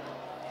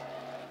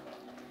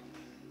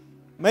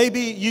 Maybe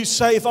you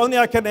say, if only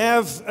I can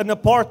have an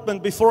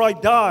apartment before I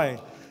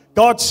die.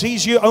 God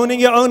sees you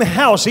owning your own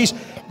house. His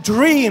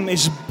dream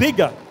is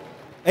bigger.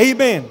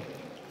 Amen.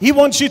 He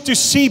wants you to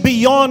see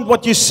beyond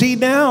what you see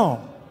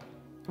now.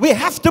 We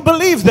have to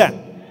believe that.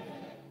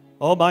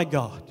 Oh my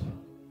God.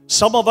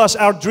 Some of us,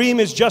 our dream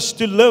is just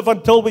to live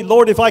until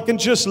Lord, if I can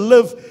just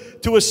live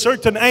to a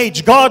certain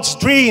age. God's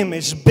dream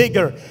is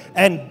bigger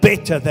and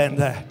better than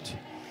that.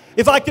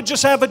 If I could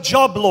just have a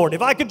job, Lord.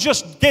 If I could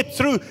just get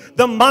through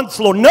the month,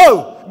 Lord.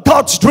 No,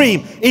 God's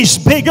dream is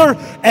bigger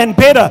and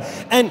better.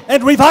 And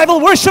Revival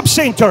Worship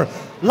Center,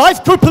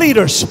 life group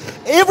leaders,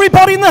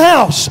 everybody in the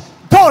house,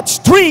 God's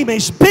dream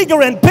is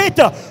bigger and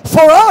better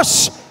for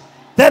us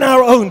than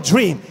our own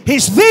dream.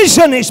 His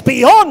vision is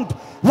beyond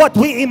what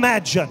we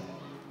imagine.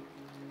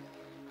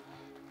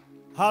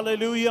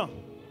 Hallelujah.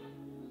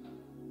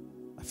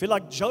 I feel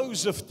like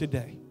Joseph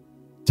today,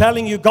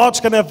 telling you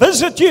God's going to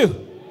visit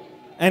you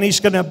and He's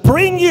going to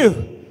bring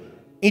you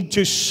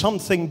into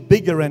something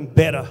bigger and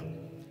better.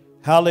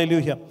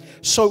 Hallelujah.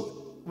 So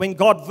when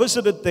God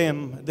visited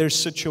them, their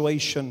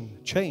situation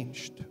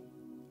changed.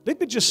 Let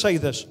me just say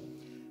this.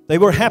 They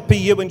were happy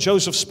here when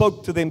Joseph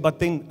spoke to them, but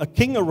then a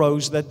king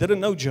arose that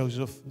didn't know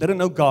Joseph, didn't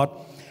know God,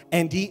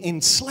 and he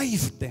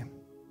enslaved them.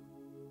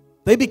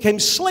 They became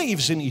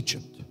slaves in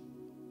Egypt.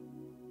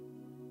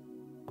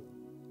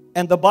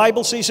 And the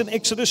Bible says in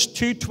Exodus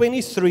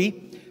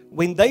 2:23,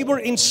 when they were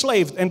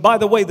enslaved, and by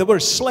the way, they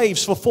were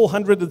slaves for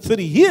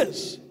 430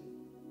 years.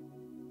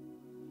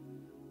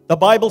 The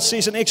Bible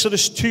says in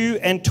Exodus 2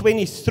 and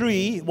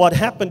 23, what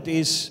happened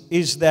is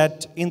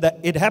that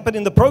it happened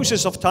in the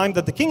process of time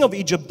that the king of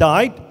Egypt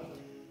died,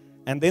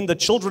 and then the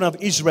children of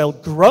Israel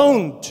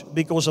groaned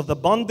because of the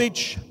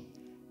bondage,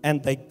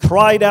 and they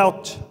cried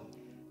out,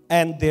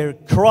 and their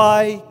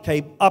cry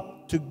came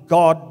up to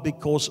God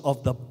because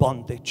of the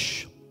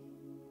bondage.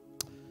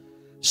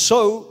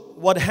 So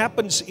what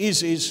happens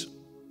is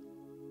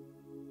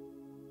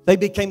they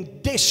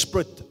became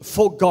desperate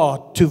for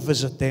God to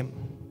visit them.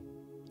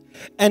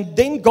 And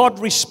then God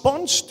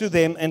responds to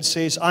them and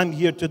says, I'm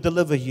here to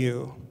deliver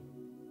you.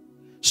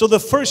 So the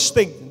first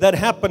thing that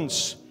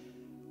happens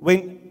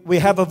when we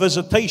have a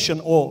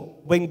visitation, or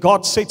when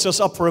God sets us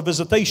up for a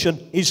visitation,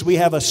 is we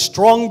have a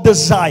strong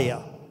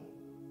desire.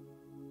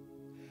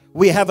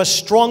 We have a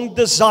strong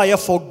desire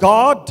for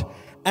God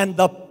and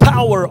the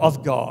power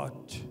of God.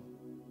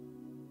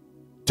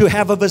 To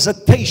have a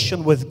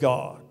visitation with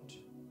God.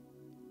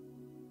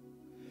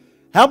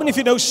 How many of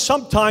you know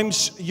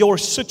sometimes your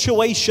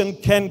situation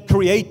can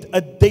create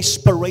a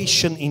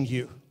desperation in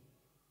you?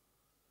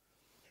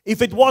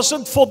 If it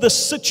wasn't for the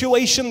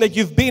situation that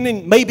you've been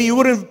in, maybe you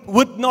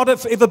would not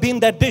have ever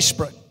been that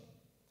desperate.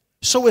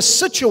 So a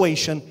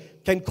situation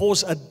can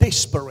cause a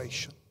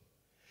desperation.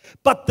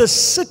 But the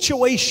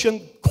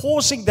situation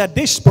causing that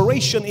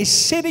desperation is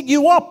setting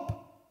you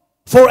up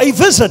for a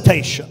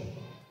visitation.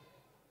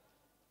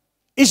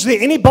 Is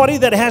there anybody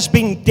that has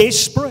been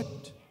desperate?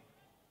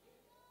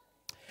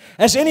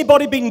 Has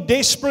anybody been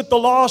desperate the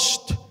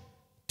last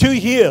 2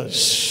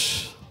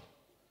 years?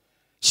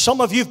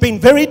 Some of you have been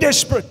very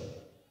desperate.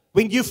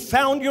 When you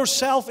found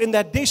yourself in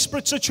that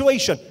desperate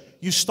situation,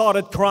 you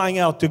started crying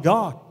out to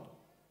God.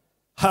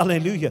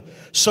 Hallelujah.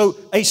 So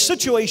a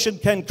situation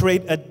can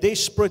create a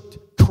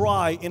desperate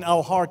cry in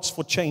our hearts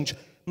for change.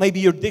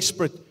 Maybe you're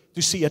desperate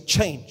to see a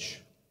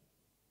change.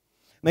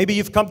 Maybe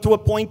you've come to a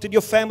point in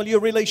your family, your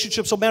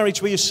relationships, or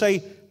marriage where you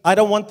say, I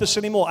don't want this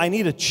anymore. I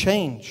need a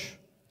change.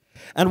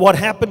 And what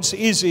happens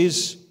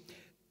is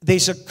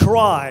there's a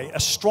cry, a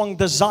strong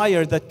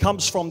desire that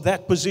comes from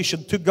that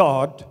position to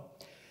God,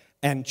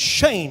 and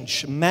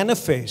change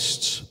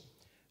manifests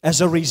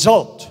as a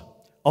result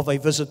of a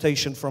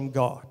visitation from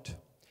God.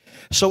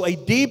 So a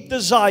deep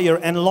desire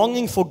and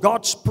longing for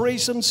God's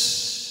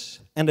presence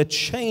and a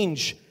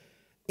change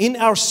in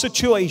our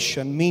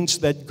situation means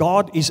that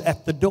God is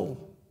at the door.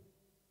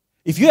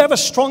 If you have a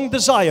strong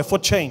desire for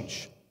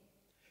change,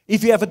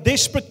 if you have a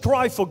desperate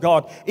cry for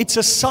God, it's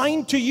a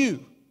sign to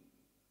you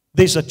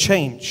there's a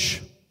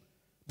change,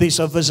 there's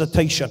a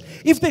visitation.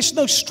 If there's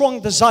no strong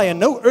desire,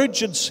 no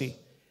urgency,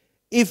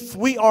 if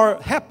we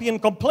are happy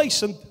and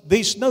complacent,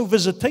 there's no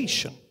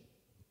visitation.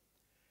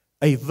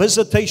 A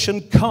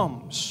visitation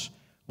comes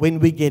when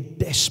we get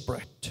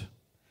desperate,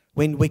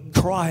 when we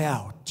cry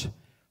out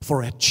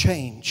for a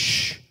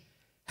change.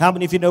 How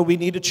many of you know we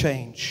need a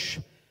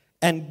change?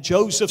 And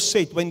Joseph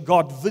said, when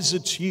God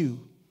visits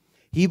you,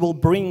 He will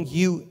bring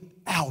you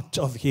out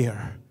of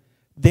here.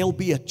 There'll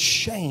be a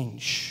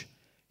change.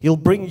 He'll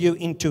bring you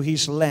into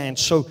His land.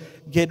 So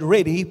get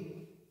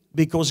ready,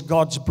 because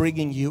God's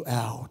bringing you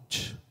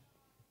out.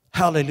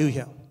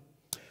 Hallelujah.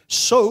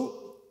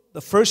 So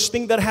the first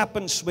thing that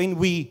happens when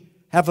we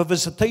have a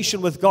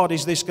visitation with God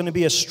is there's going to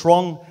be a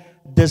strong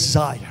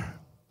desire.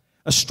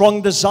 A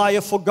strong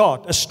desire for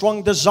God. A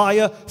strong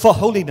desire for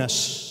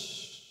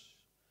holiness.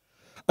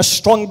 A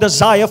strong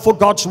desire for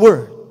God's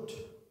Word.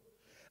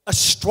 A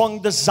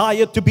strong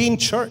desire to be in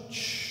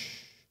church.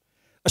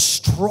 A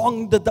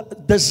strong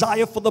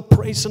desire for the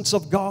presence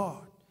of God.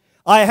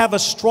 I have a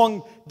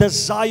strong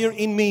desire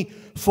in me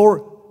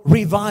for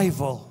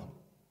revival.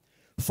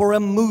 For a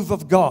move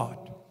of God.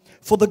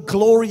 For the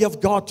glory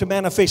of God to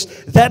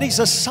manifest. That is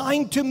a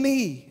sign to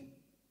me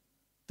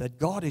that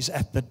God is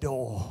at the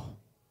door.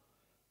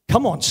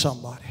 Come on,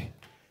 somebody.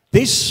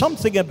 There's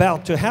something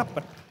about to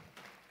happen.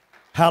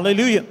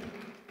 Hallelujah.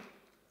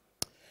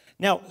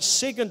 Now,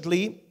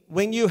 secondly,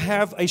 when you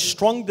have a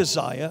strong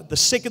desire, the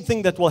second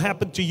thing that will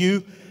happen to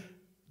you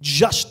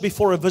just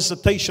before a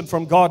visitation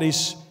from God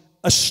is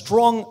a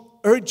strong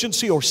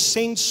urgency or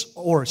sense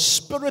or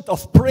spirit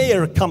of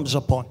prayer comes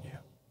upon you.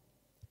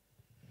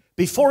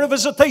 Before a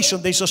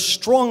visitation, there's a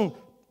strong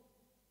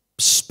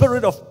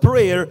spirit of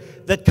prayer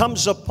that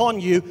comes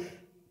upon you,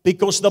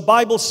 because the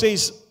Bible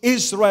says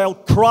Israel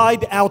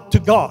cried out to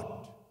God.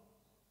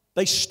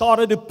 They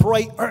started to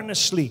pray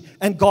earnestly,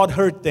 and God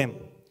heard them.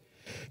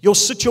 Your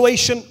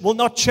situation will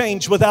not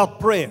change without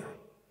prayer.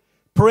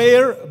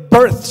 Prayer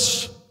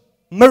births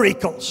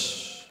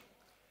miracles.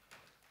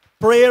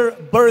 Prayer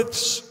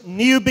births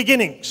new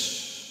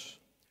beginnings.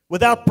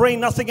 Without prayer,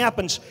 nothing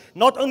happens.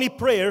 Not only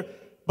prayer,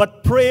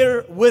 but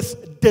prayer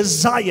with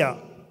desire.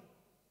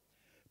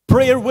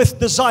 Prayer with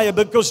desire,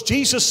 because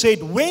Jesus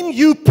said, when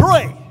you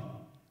pray,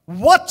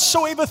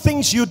 whatsoever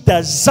things you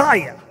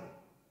desire,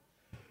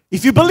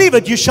 if you believe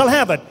it, you shall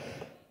have it.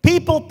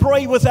 People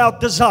pray without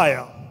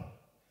desire,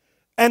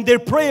 and their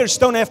prayers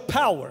don't have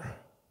power.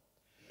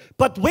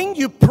 But when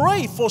you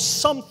pray for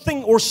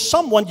something or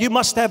someone, you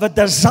must have a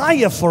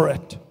desire for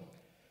it.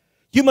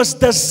 You must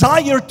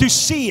desire to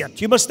see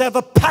it. You must have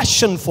a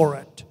passion for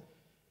it.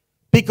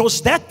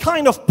 Because that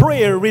kind of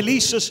prayer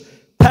releases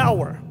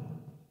power.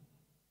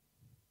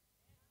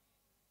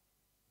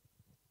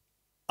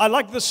 I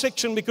like this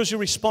section because you're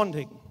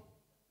responding.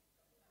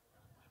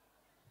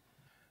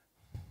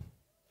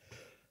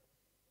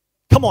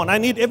 Come on, I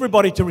need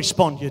everybody to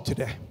respond here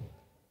today.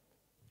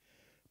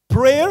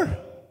 Prayer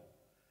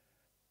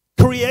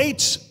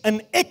creates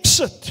an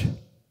exit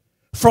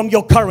from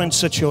your current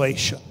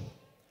situation.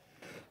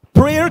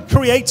 Prayer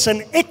creates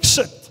an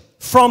exit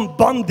from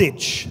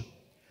bondage.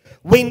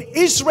 When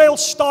Israel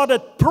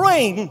started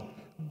praying,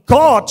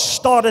 God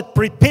started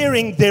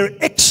preparing their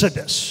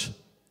exodus.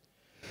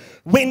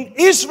 When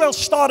Israel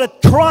started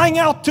crying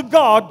out to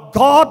God,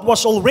 God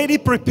was already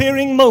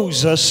preparing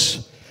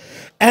Moses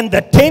and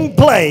the 10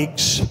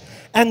 plagues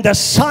and the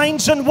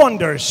signs and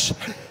wonders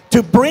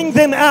to bring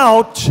them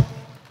out.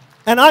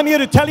 And I'm here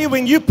to tell you,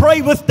 when you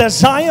pray with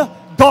desire,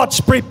 God's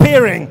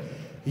preparing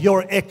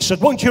your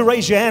exit. Won't you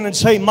raise your hand and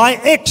say, my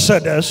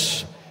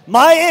exodus,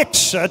 my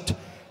exit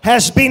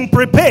has been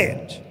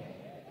prepared.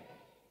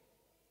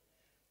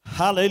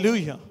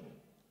 Hallelujah.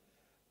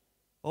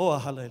 Oh,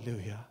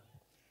 hallelujah.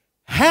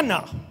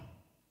 Hannah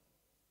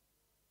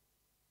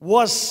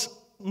was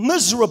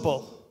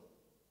miserable.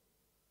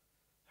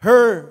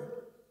 Her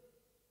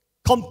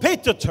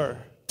competitor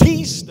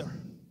teased her,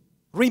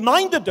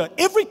 reminded her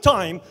every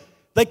time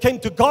they came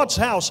to God's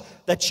house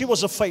that she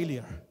was a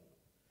failure.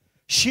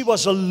 She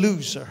was a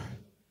loser.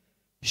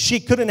 She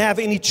couldn't have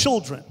any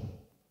children.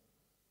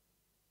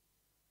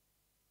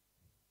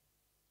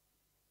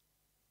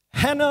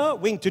 Hannah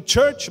went to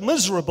church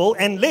miserable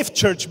and left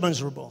church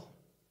miserable.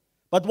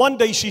 But one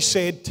day she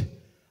said,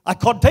 I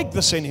can't take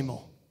this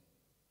anymore.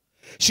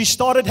 She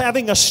started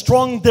having a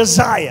strong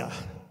desire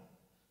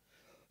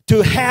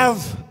to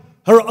have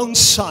her own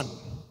son.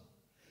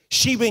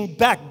 She went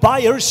back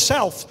by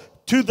herself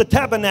to the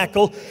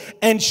tabernacle,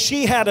 and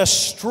she had a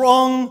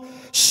strong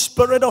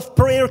spirit of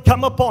prayer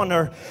come upon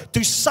her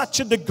to such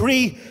a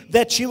degree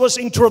that she was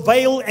in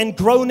travail and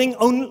groaning.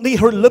 Only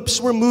her lips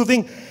were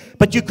moving,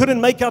 but you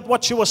couldn't make out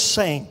what she was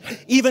saying.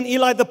 Even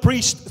Eli the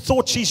priest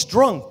thought she's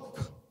drunk.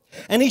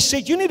 And he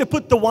said, you need to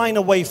put the wine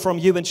away from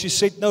you. And she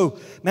said, no,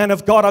 man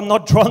of God, I'm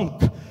not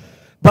drunk,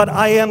 but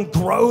I am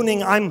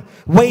groaning. I'm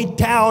weighed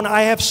down.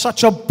 I have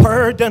such a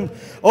burden.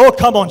 Oh,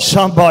 come on,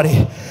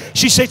 somebody.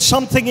 She said,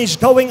 something is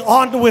going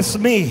on with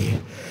me.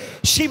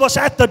 She was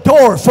at the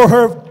door for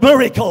her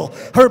miracle,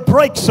 her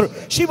breakthrough.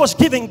 She was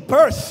giving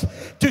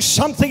birth to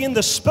something in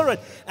the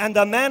spirit. And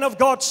the man of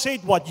God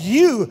said, what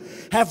you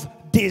have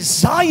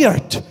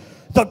desired,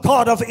 the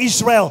God of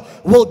Israel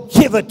will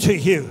give it to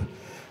you.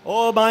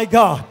 Oh my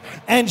God.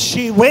 And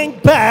she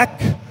went back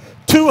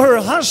to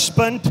her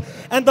husband,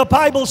 and the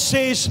Bible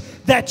says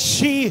that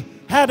she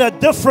had a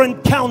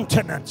different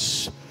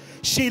countenance.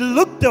 She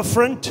looked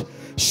different.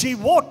 She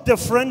walked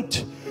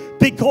different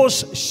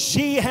because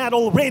she had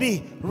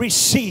already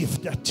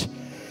received it.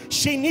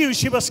 She knew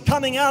she was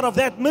coming out of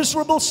that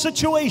miserable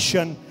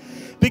situation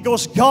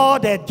because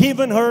God had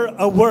given her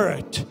a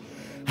word.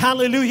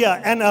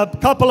 Hallelujah. And a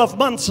couple of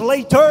months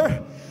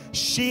later,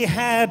 she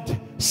had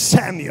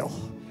Samuel.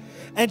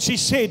 And she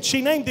said,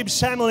 she named him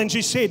Samuel, and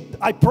she said,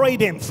 I prayed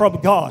him from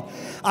God.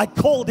 I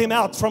called him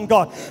out from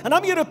God. And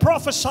I'm going to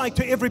prophesy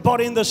to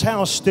everybody in this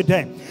house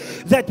today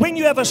that when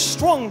you have a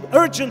strong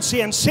urgency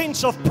and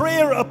sense of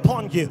prayer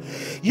upon you,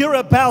 you're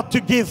about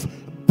to give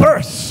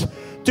birth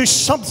to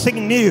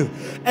something new.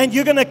 And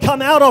you're going to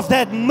come out of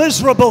that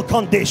miserable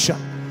condition.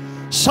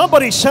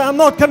 Somebody say, I'm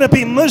not going to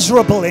be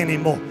miserable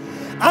anymore.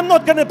 I'm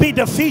not going to be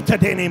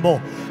defeated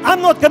anymore.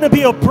 I'm not going to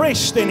be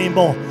oppressed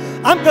anymore.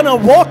 I'm going to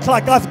walk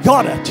like I've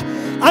got it.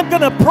 I'm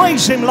going to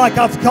praise Him like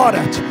I've got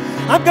it.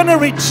 I'm going to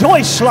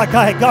rejoice like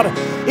I got it.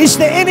 Is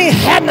there any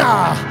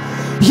Hannah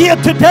here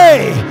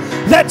today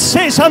that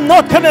says, I'm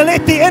not going to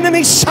let the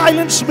enemy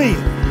silence me?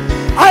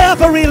 I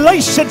have a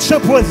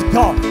relationship with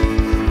God.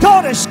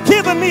 God has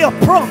given me a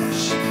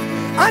promise.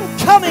 I'm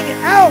coming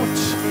out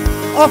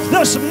of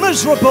this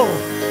miserable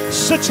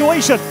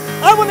situation.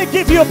 I want to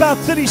give you about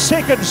 30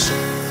 seconds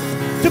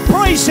to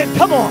praise Him.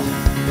 Come on.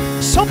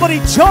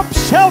 Somebody jump,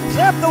 shout,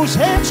 clap those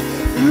hands.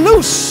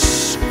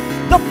 Loose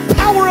the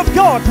power of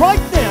God right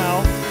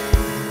now.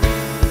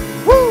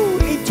 Woo,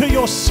 into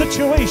your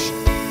situation.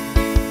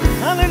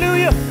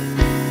 Hallelujah.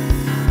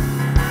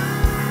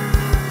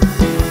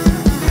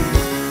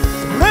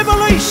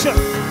 Revelation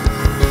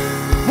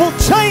will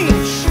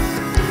change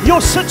your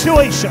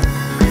situation.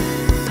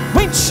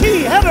 When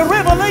she had a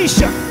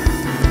revelation,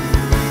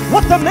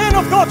 what the man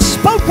of God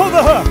spoke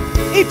over her,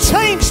 it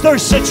changed her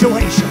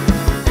situation.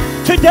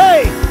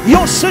 Today,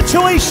 your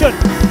situation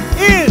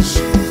is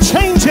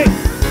changing.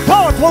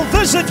 God will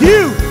visit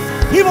you.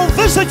 He will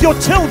visit your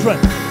children.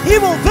 He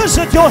will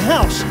visit your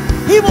house.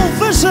 He will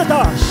visit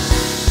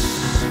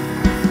us.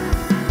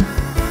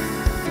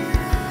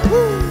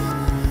 Woo.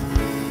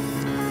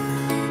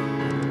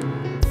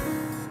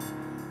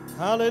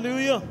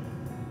 Hallelujah.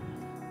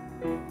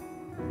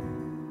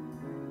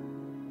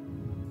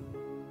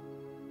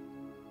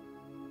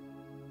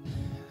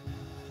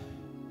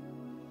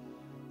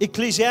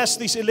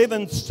 Ecclesiastes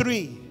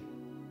 11:3.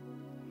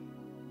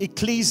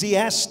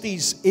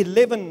 Ecclesiastes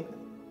 11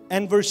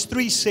 and verse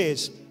 3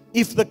 says,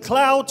 if the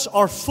clouds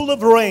are full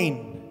of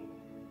rain,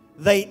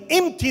 they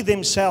empty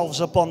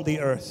themselves upon the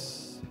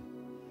earth.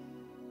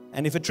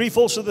 And if a tree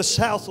falls to the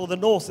south or the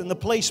north, in the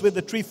place where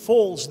the tree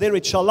falls, there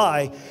it shall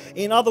lie.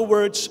 In other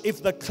words,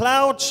 if the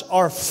clouds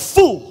are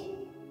full,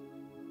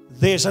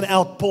 there's an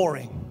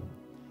outpouring.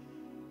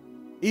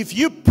 If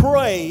you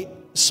pray,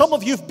 some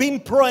of you have been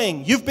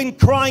praying, you've been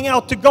crying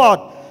out to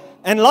God.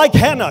 And like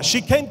Hannah,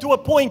 she came to a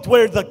point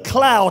where the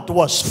cloud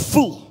was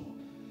full.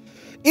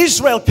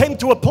 Israel came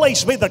to a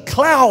place where the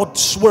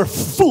clouds were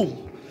full,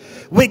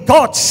 where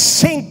God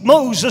sent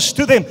Moses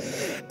to them.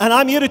 And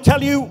I'm here to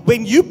tell you,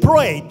 when you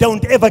pray,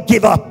 don't ever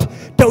give up.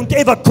 Don't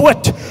ever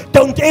quit.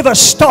 Don't ever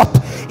stop.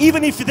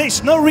 Even if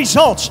there's no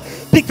results,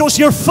 because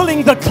you're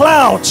filling the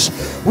clouds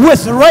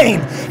with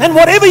rain. And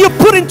whatever you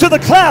put into the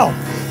cloud,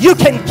 you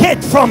can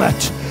get from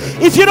it.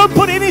 If you don't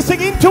put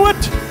anything into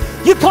it,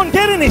 you can't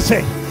get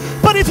anything.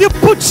 But if you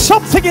put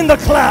something in the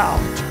cloud,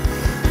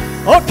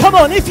 oh come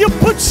on, if you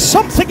put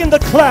something in the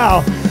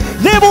cloud,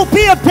 there will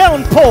be a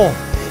downpour.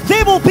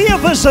 There will be a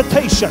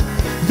visitation.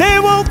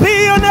 There will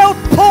be an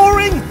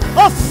outpouring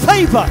of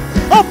favor,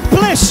 of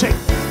blessing,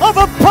 of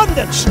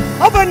abundance,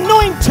 of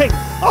anointing,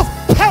 of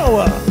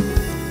power.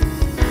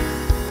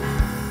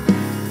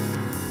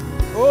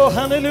 Oh,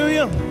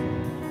 hallelujah.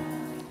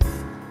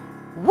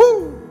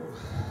 Woo!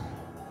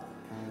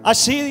 I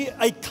see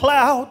a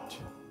cloud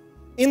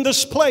in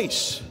this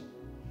place.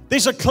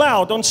 There's a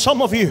cloud on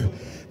some of you.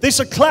 There's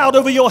a cloud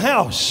over your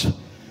house.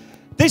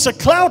 There's a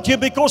cloud here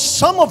because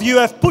some of you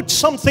have put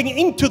something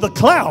into the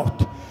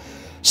cloud.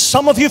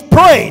 Some of you have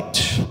prayed.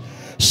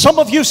 Some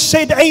of you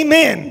said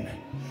amen.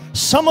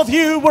 Some of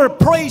you were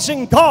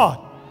praising God.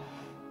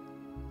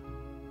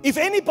 If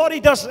anybody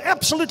does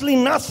absolutely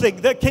nothing,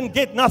 they can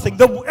get nothing.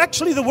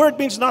 Actually, the word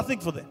means nothing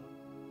for them.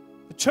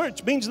 The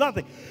church means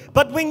nothing.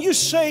 But when you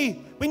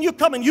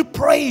come and you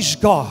praise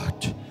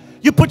God,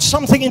 you put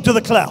something into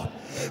the cloud.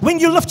 When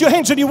you lift your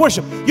hands and you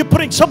worship, you're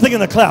putting something in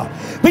the cloud.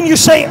 When you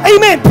say,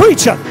 amen,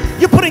 preacher,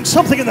 you're putting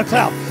something in the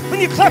cloud.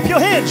 When you clap your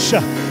hands,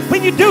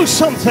 when you do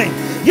something,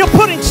 you're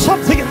putting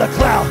something in the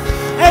cloud.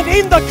 And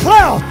in the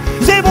cloud,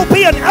 there will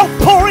be an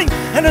outpouring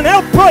and an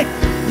outbreak.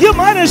 You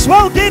might as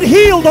well get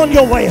healed on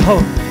your way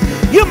home.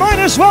 You might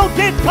as well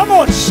get, come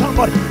on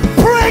somebody,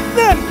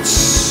 pregnant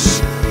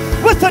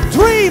with a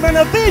dream and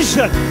a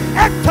vision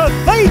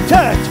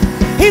activated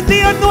in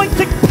the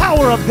anointing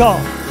power of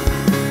God.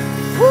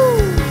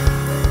 Woo!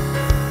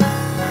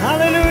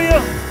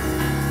 Hallelujah.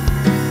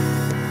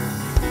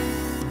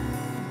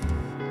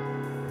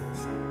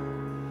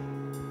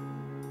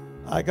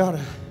 I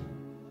gotta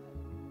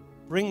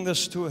bring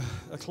this to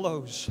a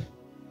close.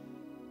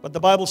 But the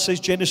Bible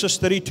says, Genesis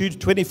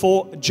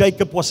 32:24,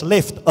 Jacob was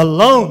left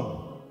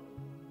alone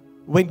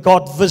when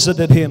God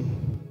visited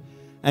him.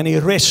 And he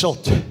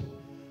wrestled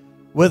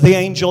with the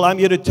angel. I'm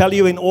here to tell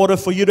you, in order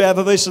for you to have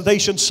a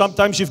visitation,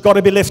 sometimes you've got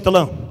to be left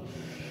alone.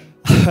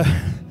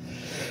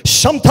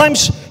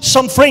 Sometimes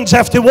some friends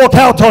have to walk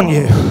out on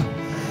you.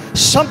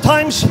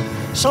 Sometimes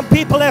some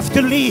people have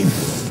to leave.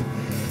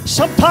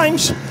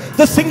 Sometimes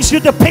the things you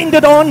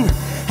depended on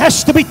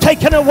has to be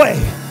taken away.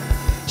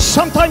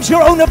 Sometimes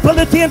your own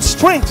ability and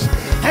strength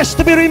has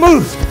to be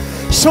removed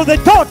so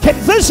that God can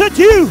visit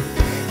you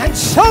and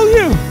show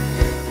you,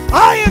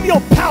 I am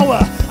your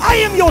power, I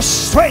am your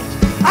strength,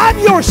 I'm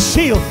your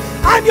shield,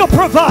 I'm your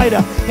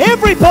provider.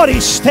 Everybody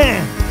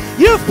stand.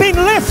 You've been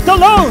left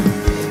alone,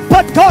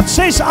 but God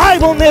says, I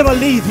will never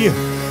leave you.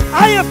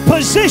 I have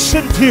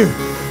positioned you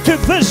to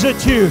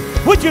visit you.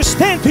 Would you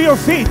stand to your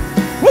feet?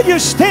 Would you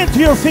stand to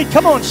your feet?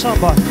 Come on,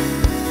 somebody.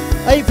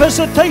 A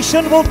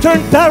visitation will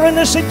turn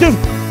barrenness into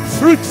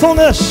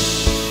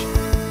fruitfulness.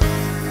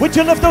 Would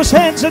you lift those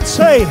hands and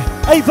say,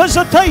 a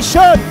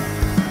visitation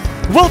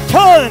will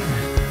turn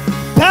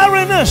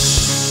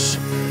barrenness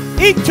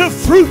into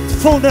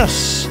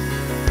fruitfulness.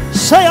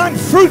 Say, I'm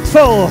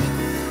fruitful.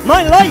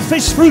 My life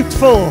is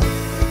fruitful.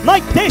 My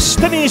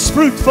destiny is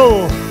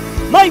fruitful.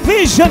 My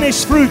vision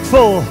is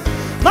fruitful.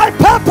 My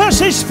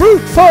purpose is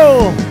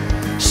fruitful.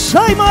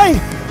 Say,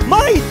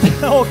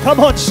 oh, come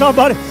on,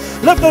 somebody.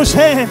 Lift those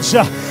hands.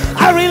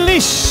 I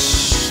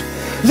release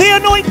the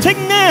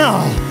anointing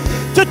now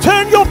to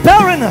turn your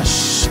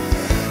barrenness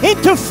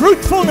into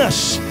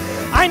fruitfulness.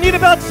 I need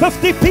about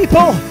 50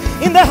 people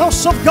in the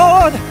house of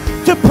God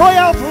to pray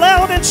out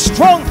loud and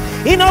strong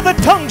in other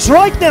tongues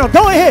right now.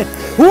 Go ahead.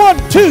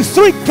 1, 2,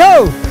 3,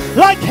 go.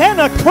 Like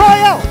Hannah,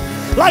 cry out.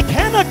 Like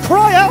Hannah,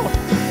 cry out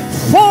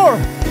for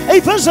a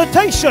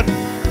visitation.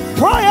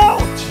 Cry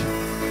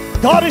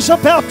out. God is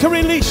about to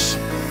release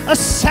a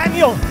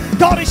Samuel.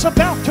 God is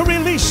about to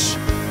release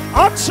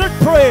answered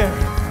prayer.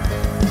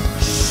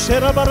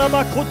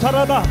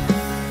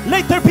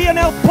 Let there be an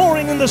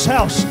outpouring in this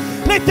house.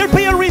 Let there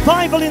be a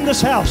revival in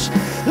this house.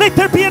 Let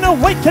there be an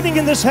awakening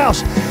in this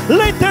house.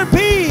 Let there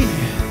be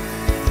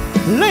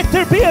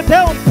a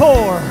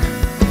downpour.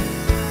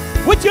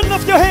 Would you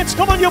lift your hands?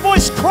 Come on, your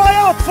voice. Cry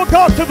out for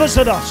God to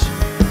visit us.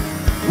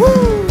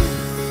 Woo!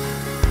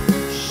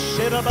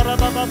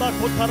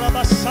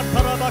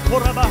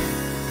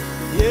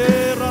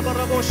 Ye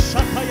rabarabo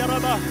shata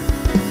yaraba.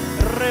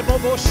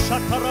 Rebobo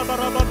shata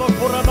rabarabo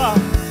koraba.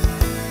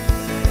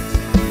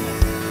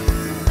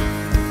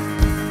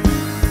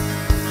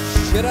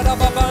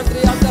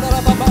 Shirababandri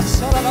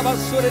andarababasara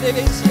rabasure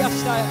devesi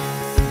asta.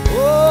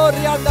 Oh,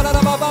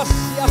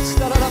 riandarababasi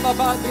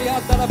astarababandri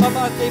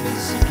andarababande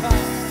visika.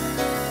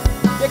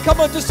 Yeah,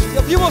 come on, just a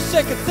few more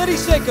seconds, 30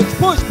 seconds.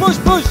 Push, push,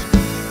 push.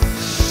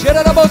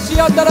 Shirabosi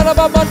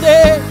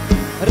andarababande.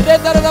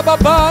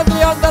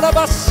 Redarababandri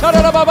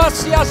andarabasara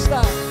rababasi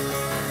asta.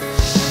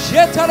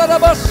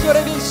 Shetarabasure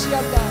devesi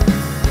anda.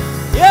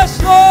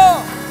 Yes,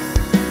 Lord.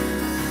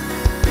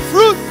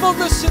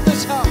 Fruitfulness in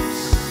this house.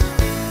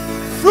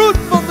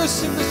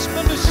 Fruitfulness in this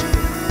ministry.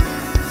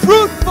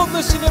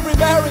 Fruitfulness in every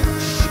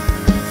marriage.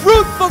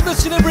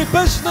 Fruitfulness in every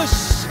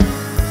business.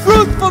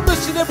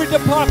 Fruitfulness in every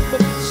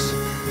department.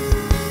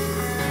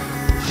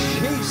 In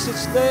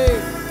Jesus'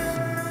 name.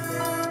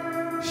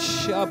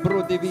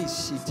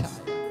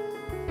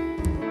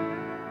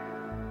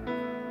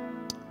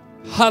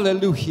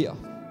 Hallelujah.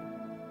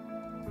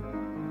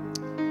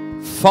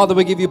 Father,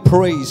 we give you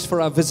praise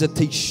for our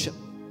visitation.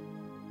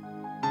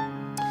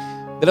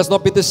 Let us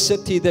not be the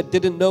city that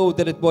didn't know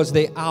that it was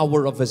the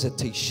hour of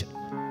visitation.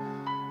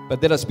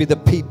 But let us be the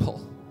people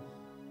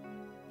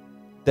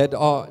that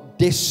are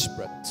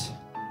desperate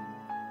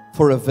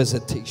for a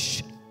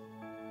visitation.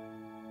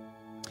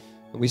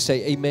 And we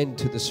say amen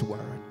to this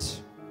word.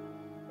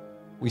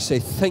 We say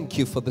thank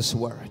you for this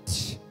word.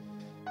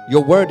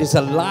 Your word is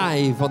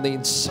alive on the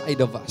inside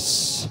of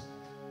us.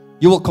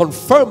 You will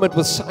confirm it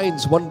with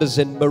signs, wonders,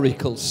 and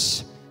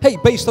miracles. Hey,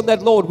 based on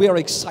that, Lord, we are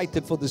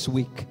excited for this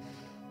week,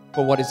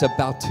 for what is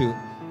about to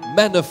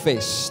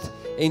manifest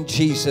in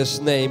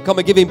Jesus' name. Come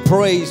and give Him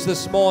praise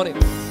this morning.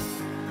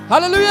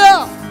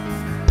 Hallelujah!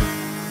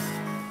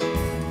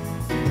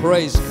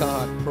 Praise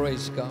God,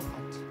 praise God.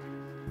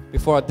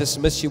 Before I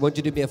dismiss you, I want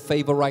you to do me a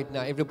favor right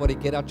now. Everybody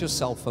get out your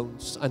cell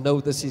phones. I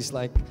know this is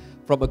like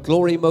from a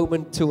glory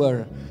moment to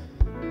a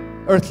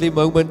earthly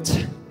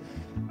moment.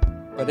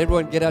 But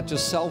everyone get out your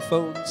cell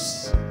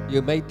phones.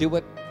 You may do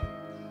it.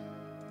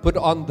 Put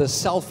on the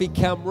selfie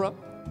camera.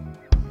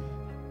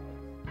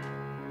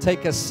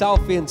 Take a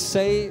selfie and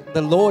say,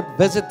 the Lord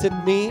visited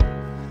me.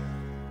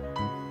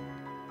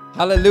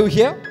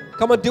 Hallelujah.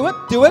 Come on, do it,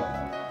 do it.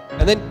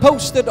 And then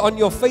post it on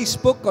your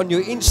Facebook, on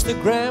your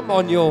Instagram,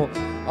 on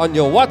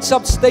your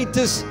WhatsApp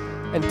status.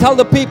 And tell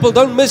the people,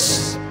 don't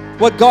miss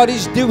what God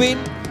is doing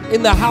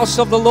in the house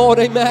of the Lord.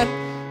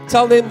 Amen.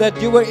 Tell them that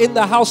you were in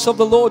the house of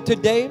the Lord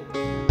today.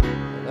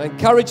 I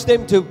encourage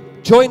them to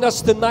join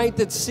us tonight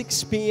at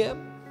 6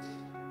 p.m.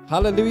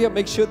 Hallelujah.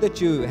 Make sure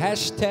that you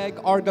hashtag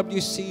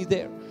RWC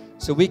there,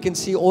 so we can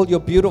see all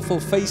your beautiful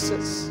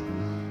faces.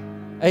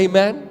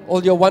 Amen.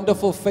 All your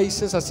wonderful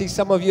faces. I see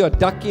some of you are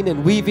ducking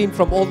and weaving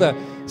from all the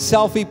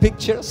selfie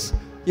pictures.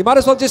 You might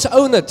as well just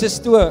own it.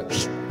 Just do a...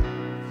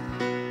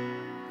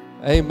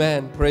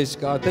 Amen. Praise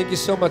God. Thank you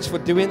so much for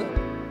doing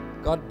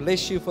it. God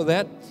bless you for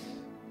that.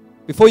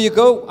 Before you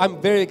go, I'm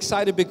very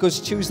excited because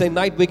Tuesday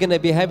night we're going to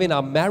be having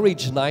our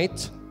marriage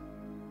night.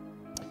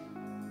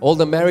 All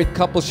the married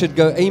couples should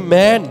go,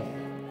 amen.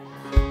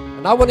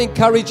 And I want to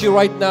encourage you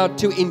right now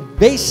to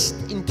invest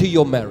into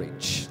your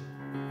marriage.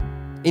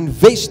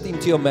 Invest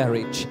into your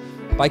marriage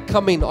by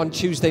coming on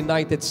Tuesday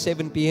night at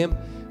 7 p.m.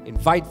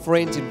 Invite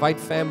friends, invite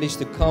families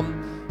to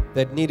come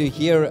that need to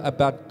hear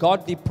about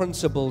godly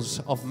principles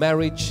of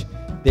marriage.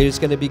 There's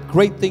going to be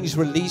great things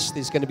released.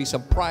 There's going to be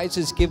some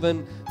prizes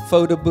given,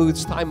 photo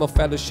booths, time of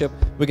fellowship.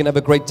 We're going to have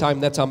a great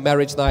time. That's our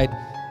marriage night.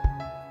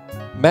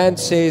 Man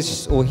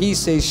says, or he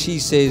says, she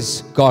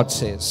says, God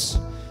says.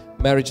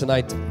 Marriage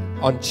night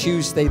on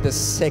Tuesday, the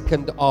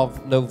 2nd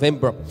of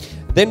November.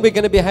 Then we're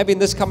going to be having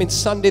this coming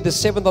Sunday, the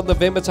 7th of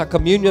November. It's our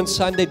Communion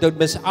Sunday. Don't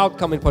miss out.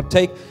 Come and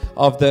partake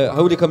of the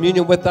Holy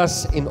Communion with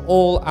us in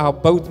all our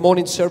both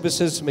morning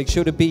services. Make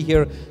sure to be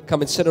here.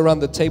 Come and sit around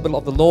the table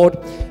of the Lord.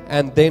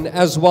 And then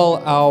as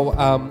well,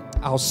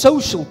 our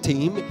social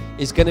team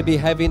is going to be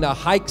having a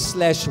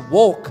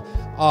hike/walk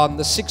on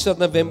the 6th of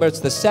November.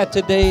 It's the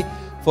Saturday.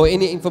 For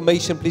any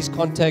information, please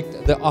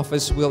contact the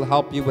office. We'll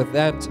help you with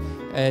that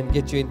and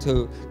get you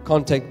into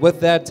contact with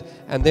that.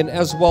 And then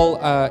as well,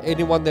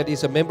 anyone that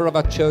is a member of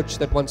our church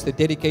that wants to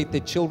dedicate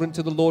their children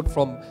to the Lord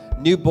from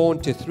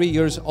newborn to 3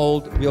 years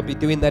old, we'll be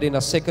doing that in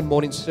our second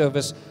morning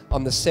service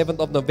on the 7th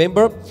of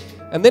November.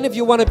 And then if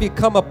you want to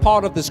become a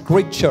part of this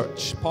great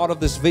church, part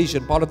of this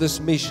vision, part of this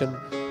mission,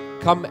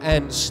 come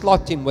and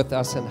slot in with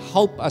us and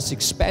help us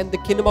expand the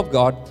kingdom of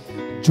God.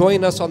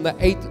 Join us on the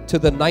 8th to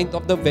the 9th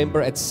of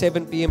November at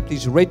 7 p.m.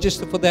 Please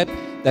register for that.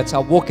 That's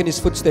our Walk in His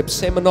Footsteps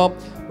seminar.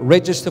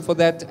 Register for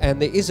that. And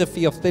there is a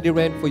fee of 30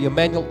 Rand for your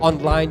manual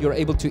online. You're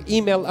able to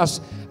email us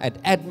at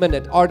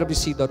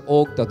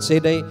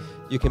admin@rwc.org.za.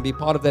 You can be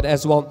part of that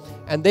as well.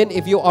 And then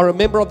if you are a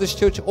member of this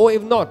church, or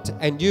if not,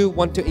 and you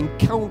want to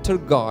encounter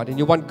God, and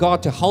you want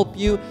God to help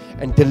you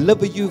and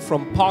deliver you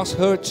from past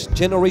hurts,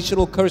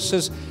 generational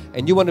curses,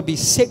 and you want to be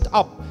set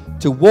up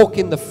to walk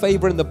in the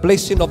favor and the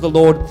blessing of the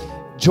Lord,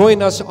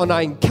 join us on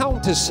our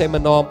Encounter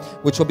Seminar,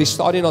 which will be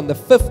starting on the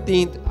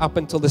 15th up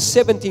until the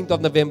 17th of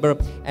November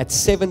at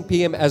 7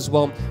 p.m. as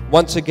well.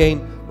 Once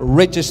again,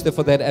 register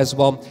for that as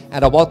well.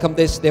 And I welcome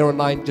this there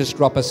online. Just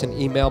drop us an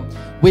email.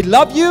 We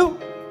love you.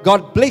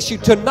 God bless you.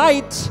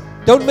 Tonight,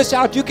 don't miss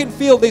out. You can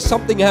feel there's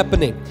something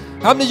happening.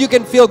 How many of you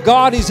can feel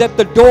God is at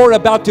the door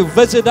about to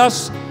visit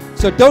us?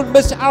 So don't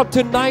miss out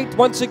tonight.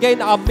 Once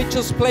again, our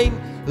Mitchell's Plain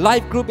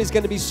Life Group is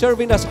going to be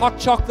serving us hot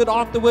chocolate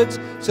afterwards.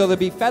 So there'll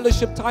be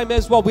fellowship time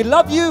as well. We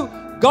love you.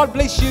 God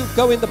bless you.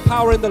 Go in the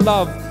power and the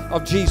love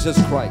of Jesus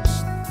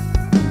Christ.